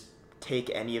could just take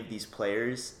any of these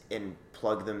players and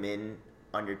plug them in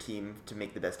on your team to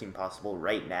make the best team possible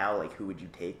right now, like who would you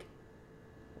take?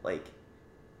 Like,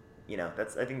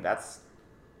 I think that's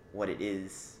what it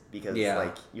is, because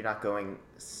like you're not going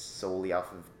solely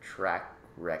off of track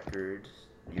record.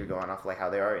 You're going off like how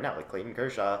they are right now. Like Clayton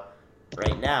Kershaw,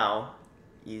 right now,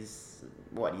 he's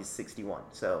 61.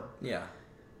 So yeah.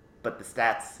 But the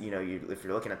stats, if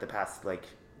you're looking at the past like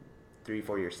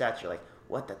 3-4 year stats, you're like,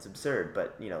 what? That's absurd.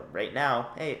 But right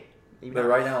now, hey. But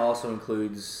right now also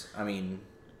includes,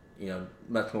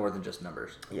 much more than just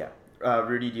numbers. Yeah.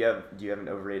 Rudy, do you have an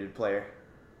overrated player?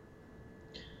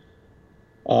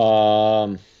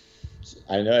 I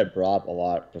know I brought up a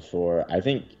lot before.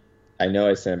 I know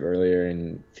I said earlier,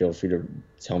 and feel free to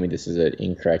tell me this is an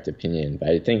incorrect opinion, but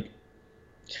I think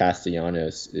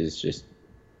Castellanos is just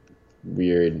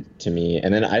weird to me.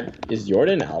 And then is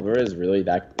Jordan Alvarez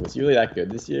was he really that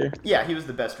good this year? Yeah, he was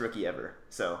the best rookie ever.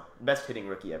 So best hitting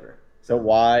rookie ever. So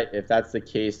why, if that's the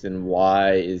case, then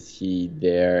why is he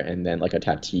there? And then like a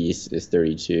Tatis is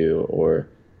 32, or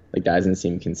like that doesn't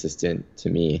seem consistent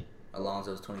to me.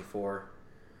 Alonso's 24.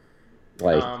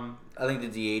 Like I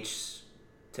think the DH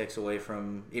takes away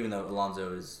from, even though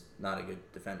Alonso is not a good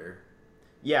defender.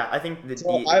 Yeah, I think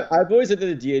I've always looked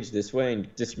at the DH this way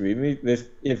and disagreed with me.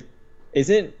 If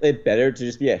isn't it better to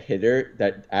just be a hitter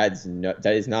that does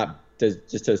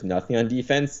nothing on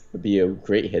defense, but be a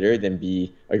great hitter than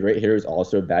be a great hitter who's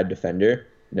also a bad defender?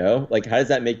 No, like how does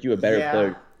that make you a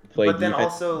better player? But then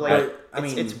also like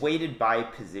it's weighted by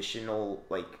positional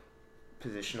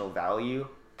value.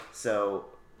 So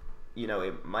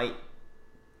it might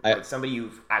like somebody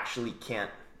who actually can't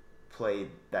play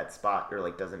that spot or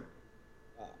like doesn't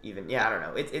even I don't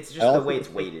know. It's just the way it's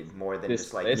weighted more than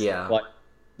just like Like,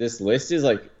 this list is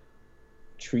like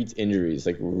treats injuries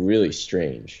like really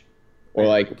strange, or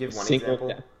like give one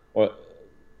example. Or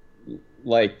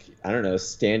like I don't know,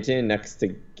 Stanton next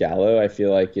to Gallo. I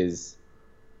feel like is.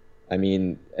 I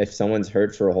mean, if someone's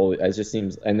hurt for a whole, it just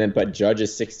seems. And then, but Judge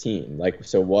is 16. Like,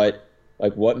 so what?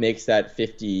 Like, what makes that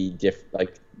 50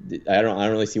 Like, I don't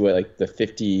really see what like the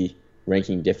 50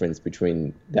 ranking difference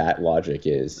between that logic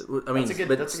is. I mean, that's a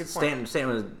good point.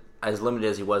 Stanton was as limited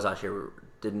as he was last year.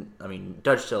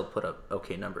 Judge still put up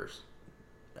okay numbers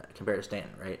compared to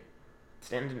Stanton, right?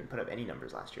 Stanton didn't put up any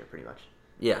numbers last year, pretty much.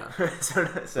 Yeah.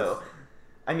 so,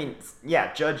 I mean,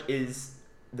 yeah, Judge is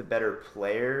the better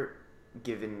player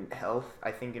given health,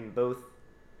 I think, in both.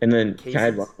 And then cases. Can I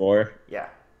add one more? Yeah.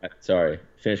 Sorry,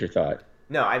 finish your thought.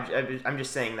 No, I'm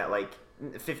just saying that like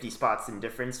 50 spots in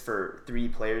difference for three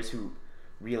players who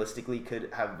realistically could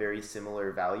have very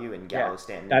similar value in Gallo,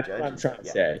 Stanton, and Judge. That's what I'm trying to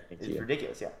say. It's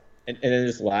ridiculous, yeah. And then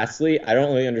just lastly, I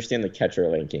don't really understand the catcher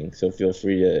ranking, so feel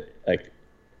free to like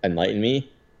enlighten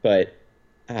me. But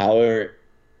first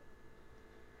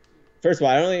of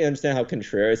all, I don't really understand how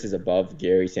Contreras is above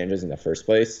Gary Sanchez in the first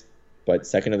place. But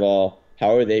second of all,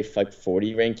 how are they like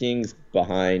 40 rankings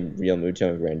behind Real Muto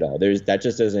and Grandal? That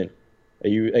just doesn't.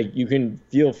 You can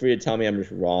feel free to tell me I'm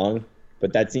just wrong,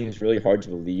 but that seems really hard to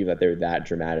believe that they're that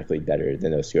dramatically better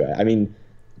than those two. I mean,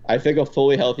 I think a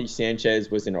fully healthy Sanchez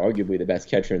was arguably the best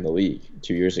catcher in the league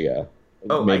 2 years ago.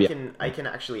 Oh, I can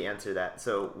actually answer that.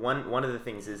 So one of the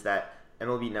things is that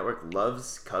MLB Network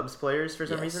loves Cubs players for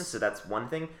some reason, so that's one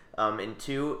thing. And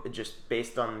two, just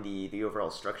based on the overall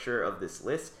structure of this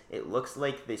list, it looks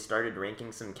like they started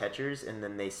ranking some catchers, and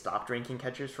then they stopped ranking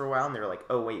catchers for a while, and they were like,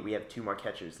 oh, wait, we have two more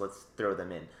catchers. Let's throw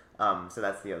them in. So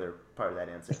that's the other part of that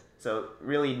answer. So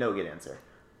really no good answer.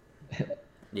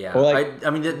 Yeah. Well, like, I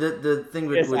mean, the thing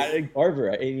with added Garver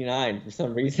at 89 for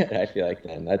some reason, I feel like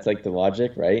then. That's like the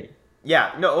logic, right?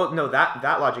 Yeah, no, that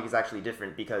logic is actually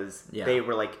different because they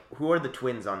were like, who are the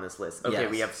Twins on this list? Okay,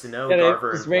 we have Sano,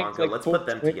 Garver, and Blanco. Let's put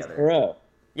them together.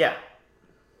 Yeah.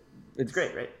 It's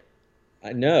great, right?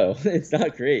 I know. It's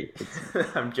not great.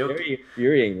 It's I'm joking. Very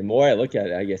infuriating. The more I look at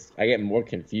it, I guess I get more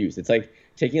confused. It's like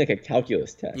taking like a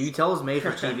calculus test. You can tell it's made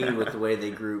for TV with the way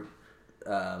they group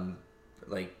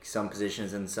like some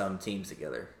positions and some teams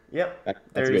together. Yep.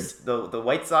 There's the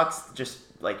White Sox just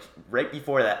like right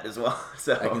before that as well.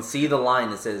 So I can see the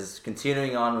line that says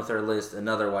continuing on with our list,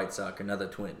 another White Sox, another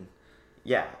Twin.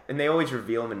 Yeah, and they always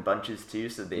reveal them in bunches too.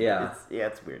 So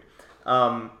it's weird.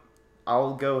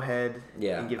 I'll go ahead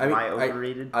and give my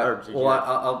overrated.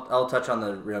 I'll touch on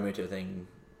the Real Muto thing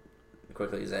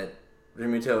quickly. Is that Real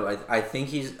Muto? I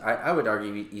think I would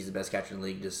argue he's the best catcher in the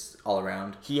league, just all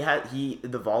around.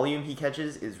 The volume he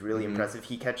catches is really impressive.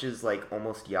 He catches like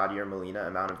almost Yadier Molina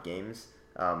amount of games,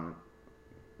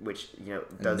 which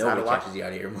does that a lot. Nobody catches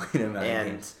Yadier Molina amount of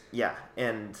games. Yeah,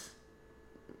 and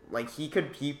like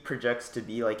he projects to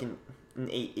be like an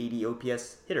 880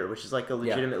 OPS hitter, which is like a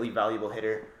legitimately valuable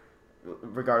hitter,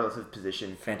 regardless of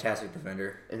position. Fantastic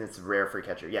defender, and it's rare for a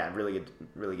catcher. Yeah, really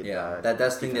good. Yeah,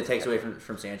 that's the thing that takes away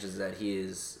from Sanchez is that he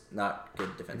is not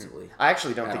good defensively. I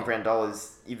actually don't think Grandal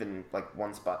is even like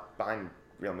one spot behind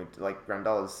Real Muto. Like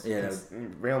Grandal is,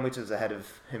 Real Muto is ahead of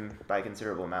him by a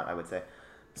considerable amount, I would say.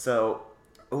 So,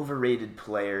 overrated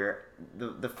player.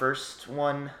 The first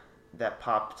one that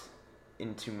popped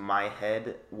into my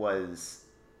head was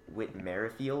Whit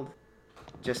Merrifield,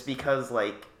 just because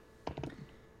like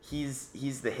he's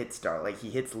the hit star. Like he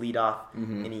hits leadoff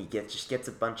and he just gets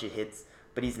a bunch of hits,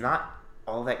 but he's not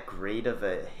all that great of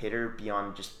a hitter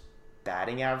beyond just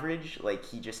batting average. Like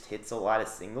he just hits a lot of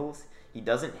singles. He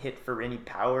doesn't hit for any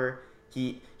power.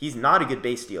 He's not a good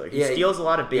base stealer. He steals a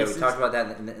lot of bases. Yeah, we talked about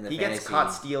that in the He fantasy. gets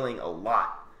caught stealing a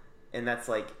lot, and that's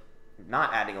like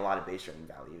not adding a lot of base running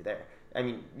value there. I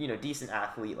mean, decent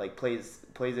athlete, like plays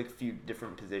a few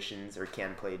different positions or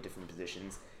can play different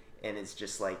positions, and it's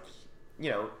just like,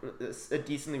 a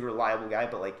decently reliable guy,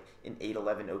 but like an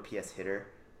 811 OPS hitter.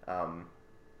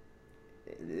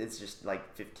 It's just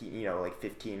like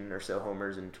 15 or so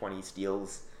homers and 20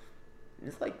 steals.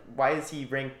 It's like, why is he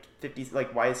ranked 50?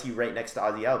 Like, why is he right next to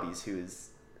Ozzie Albies, who is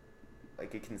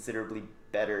like a considerably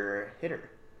better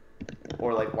hitter?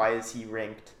 Or like, why is he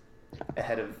ranked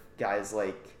ahead of guys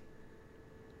like,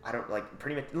 I don't like,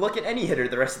 pretty much look at any hitter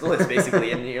the rest of the list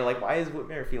basically, and you're like, why is Whit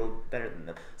Merrifield better than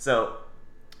them? So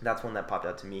that's one that popped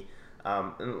out to me.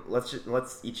 And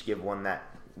let's each give one that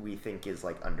we think is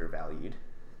like undervalued,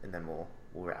 and then we'll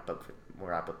wrap up. We'll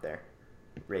wrap up there.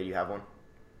 Ray, do you have one?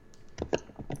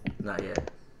 Not yet.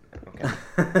 Okay.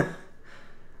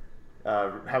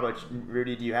 How about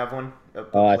Rudy? Do you have one?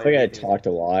 I think I talked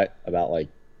a lot about like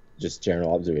just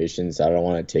general observations. So I don't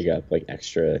want to take up like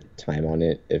extra time on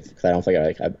it because I don't think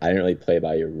I didn't really play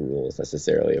by your rules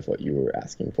necessarily of what you were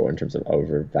asking for in terms of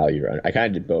overvalue. I kind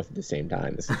of did both at the same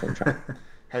time. This is what I'm trying.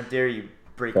 How dare you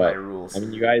break my rules? I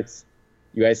mean, you guys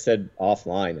said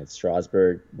offline that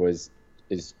Strasburg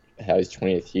had his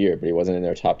 20th year, but he wasn't in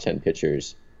their top 10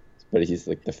 pitchers. But he's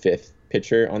like the 5th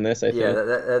pitcher on this, I think.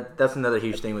 Yeah, that's another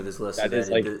huge thing with this list. That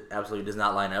it absolutely does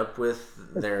not line up with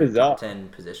their top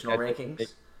 10 positional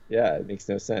rankings. Yeah, it makes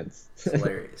no sense. It's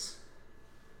hilarious.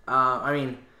 I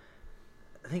mean,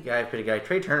 I think I picked a guy.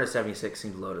 Trey Turner 76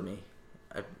 seems low to me.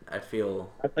 I feel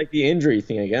that's like the injury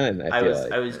thing again. I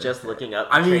was just looking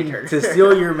up. Trey Turner. To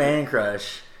steal your man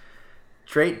crush,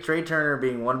 Trey Turner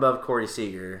being one above Corey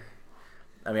Seager.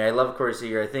 I mean, I love Corey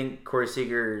Seager. I think Corey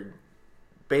Seager,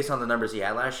 based on the numbers he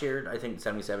had last year, I think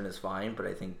 77 is fine. But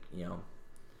I think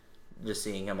just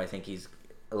seeing him, I think he's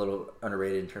a little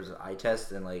underrated in terms of eye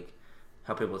test and like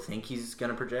how people think he's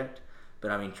going to project.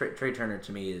 But I mean, Trey Turner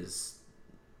to me is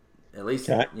at least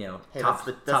top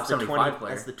 75 player.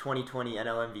 That's the 2020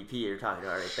 NL MVP you're talking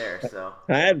about right there. So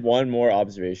I had one more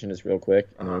observation, just real quick,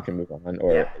 and then we can move on,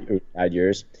 or add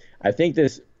yours. I think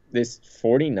this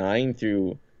 49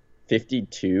 through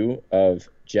 52 of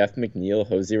Jeff McNeil,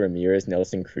 Jose Ramirez,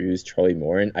 Nelson Cruz, Charlie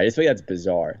Morton. I just feel like that's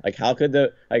bizarre. Like, how could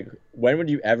when would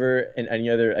you ever, in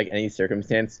any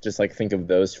circumstance, just like think of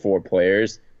those 4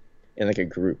 players in like a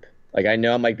group? Like, I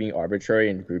know I'm like being arbitrary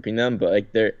and grouping them, but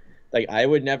like they're like, I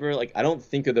would never I don't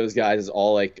think of those guys as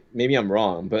all like, maybe I'm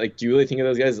wrong, but like, do you really think of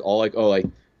those guys as all like, oh, like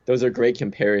those are great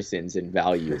comparisons and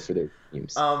values for their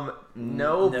teams?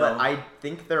 No, but I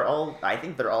think they're all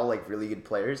like really good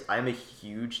players. I'm a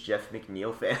huge Jeff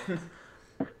McNeil fan.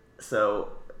 So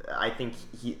I think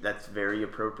that's very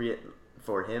appropriate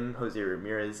for him. Jose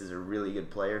Ramirez is a really good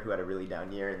player who had a really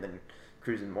down year, and then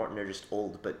Cruz and Morton are just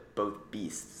old, but both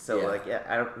beasts. So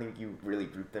I don't think you really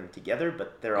group them together,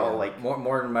 but they're all like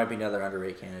Morton might be another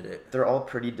underrated candidate. They're all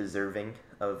pretty deserving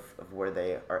of where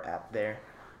they are at there.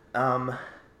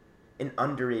 An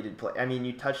underrated play. I mean,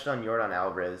 you touched on Yordan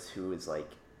Alvarez, who is like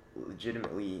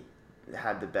legitimately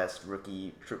had the best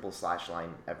rookie triple slash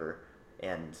line ever,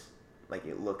 and like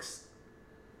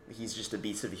he's just a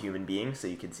beast of a human being, so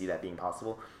you can see that being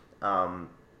possible.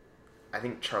 I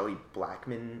think Charlie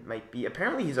Blackmon might be.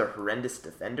 Apparently, he's a horrendous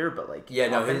defender, but like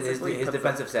his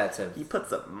defensive stats he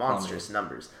puts up monstrous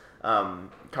numbers.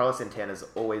 Carlos Santana's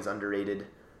always underrated,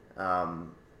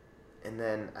 and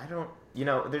then I don't.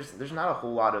 There's not a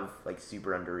whole lot of like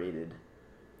super underrated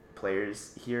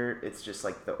players here. It's just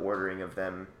like the ordering of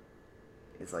them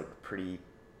is like pretty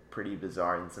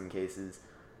bizarre in some cases.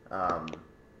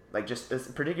 Like just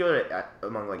particularly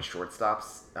among like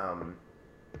shortstops,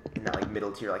 in that like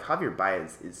middle tier, like Javier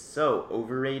Baez is so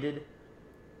overrated.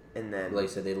 And then like I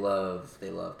said, they love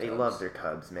their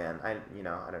Cubs, man. I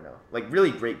don't know. Like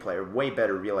really great player, way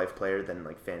better real life player than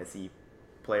like fantasy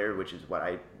player, which is what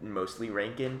I mostly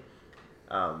rank in.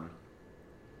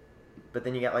 But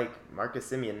then you got like Marcus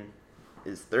Simeon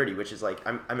is 30, which is like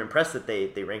I'm impressed that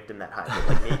they ranked him that high. But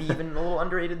like maybe even a little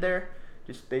underrated there,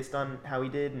 just based on how he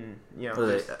did, and you know.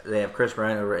 Well, they have Chris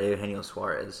Bryant over Eugenio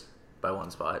Suarez by one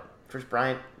spot. Chris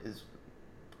Bryant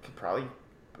could probably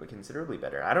considerably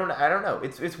better. I don't know.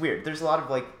 It's weird. There's a lot of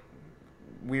like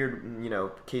weird,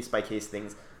 case by case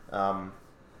things.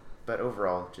 But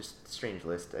overall, just strange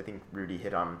list. I think Rudy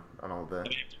hit on all the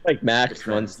like Max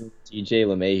Munson, DJ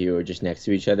LeMahieu are just next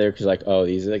to each other because like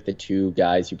these are like the two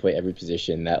guys who play every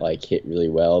position that like hit really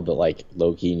well, but like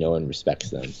low key no one respects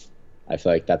them. I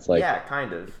feel like that's like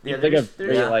kind of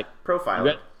there's like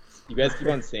profile. You guys keep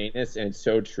on saying this, and it's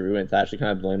so true, and it's actually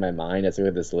kind of blowing my mind as I look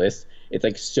at this list. It's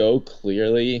like so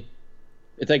clearly.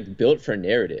 It's like built for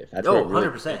narrative. That's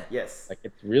 100%. Yes. Like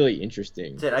it's really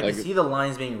interesting. Dude, I can see the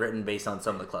lines being written based on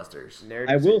some of the clusters.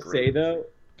 I will say though,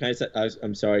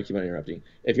 I'm sorry I keep on interrupting.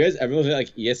 If you guys ever look at like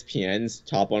ESPN's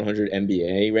top 100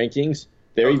 NBA rankings,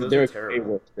 they're way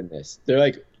worse than this.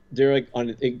 They're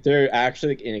actually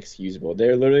like inexcusable.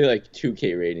 They're literally like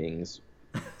 2K ratings.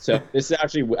 So this is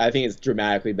actually, I think it's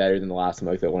dramatically better than the last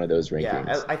one, like one of those rankings.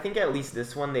 Yeah, I think at least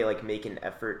this one they like make an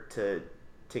effort to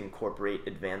incorporate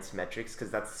advanced metrics because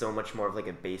that's so much more of like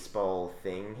a baseball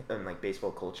thing and like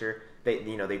baseball culture. They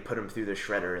put them through the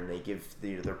shredder and they give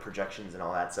their projections and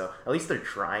all that. So at least they're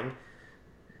trying.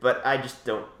 But I just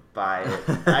don't buy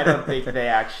it. I don't think they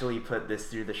actually put this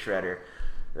through the shredder.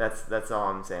 That's all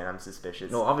I'm saying. I'm suspicious.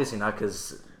 No, obviously not,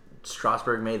 because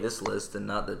Strasburg made this list and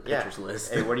not the pitcher's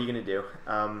list. Hey, what are you gonna do?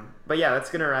 But yeah, that's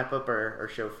gonna wrap up our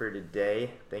show for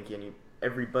today. Thank you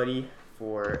everybody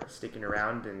for sticking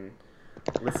around and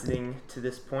listening to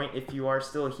this point. If you are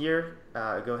still here,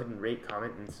 go ahead and rate,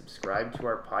 comment, and subscribe to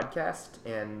our podcast.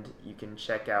 And you can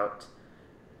check out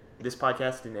this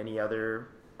podcast and any other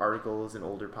articles and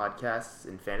older podcasts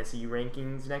and fantasy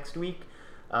rankings next week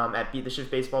at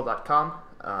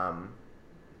beattheshiftbaseball.com.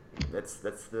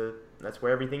 That's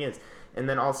where everything is. And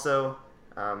then also,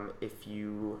 if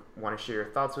you want to share your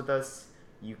thoughts with us,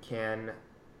 you can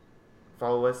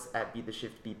follow us at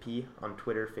BeatTheShiftBP on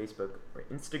Twitter, Facebook, or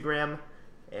Instagram,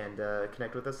 and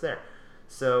connect with us there.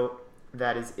 So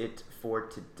that is it for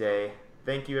today.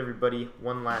 Thank you, everybody,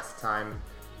 one last time.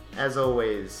 As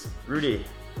always, Rudy.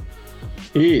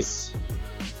 Peace.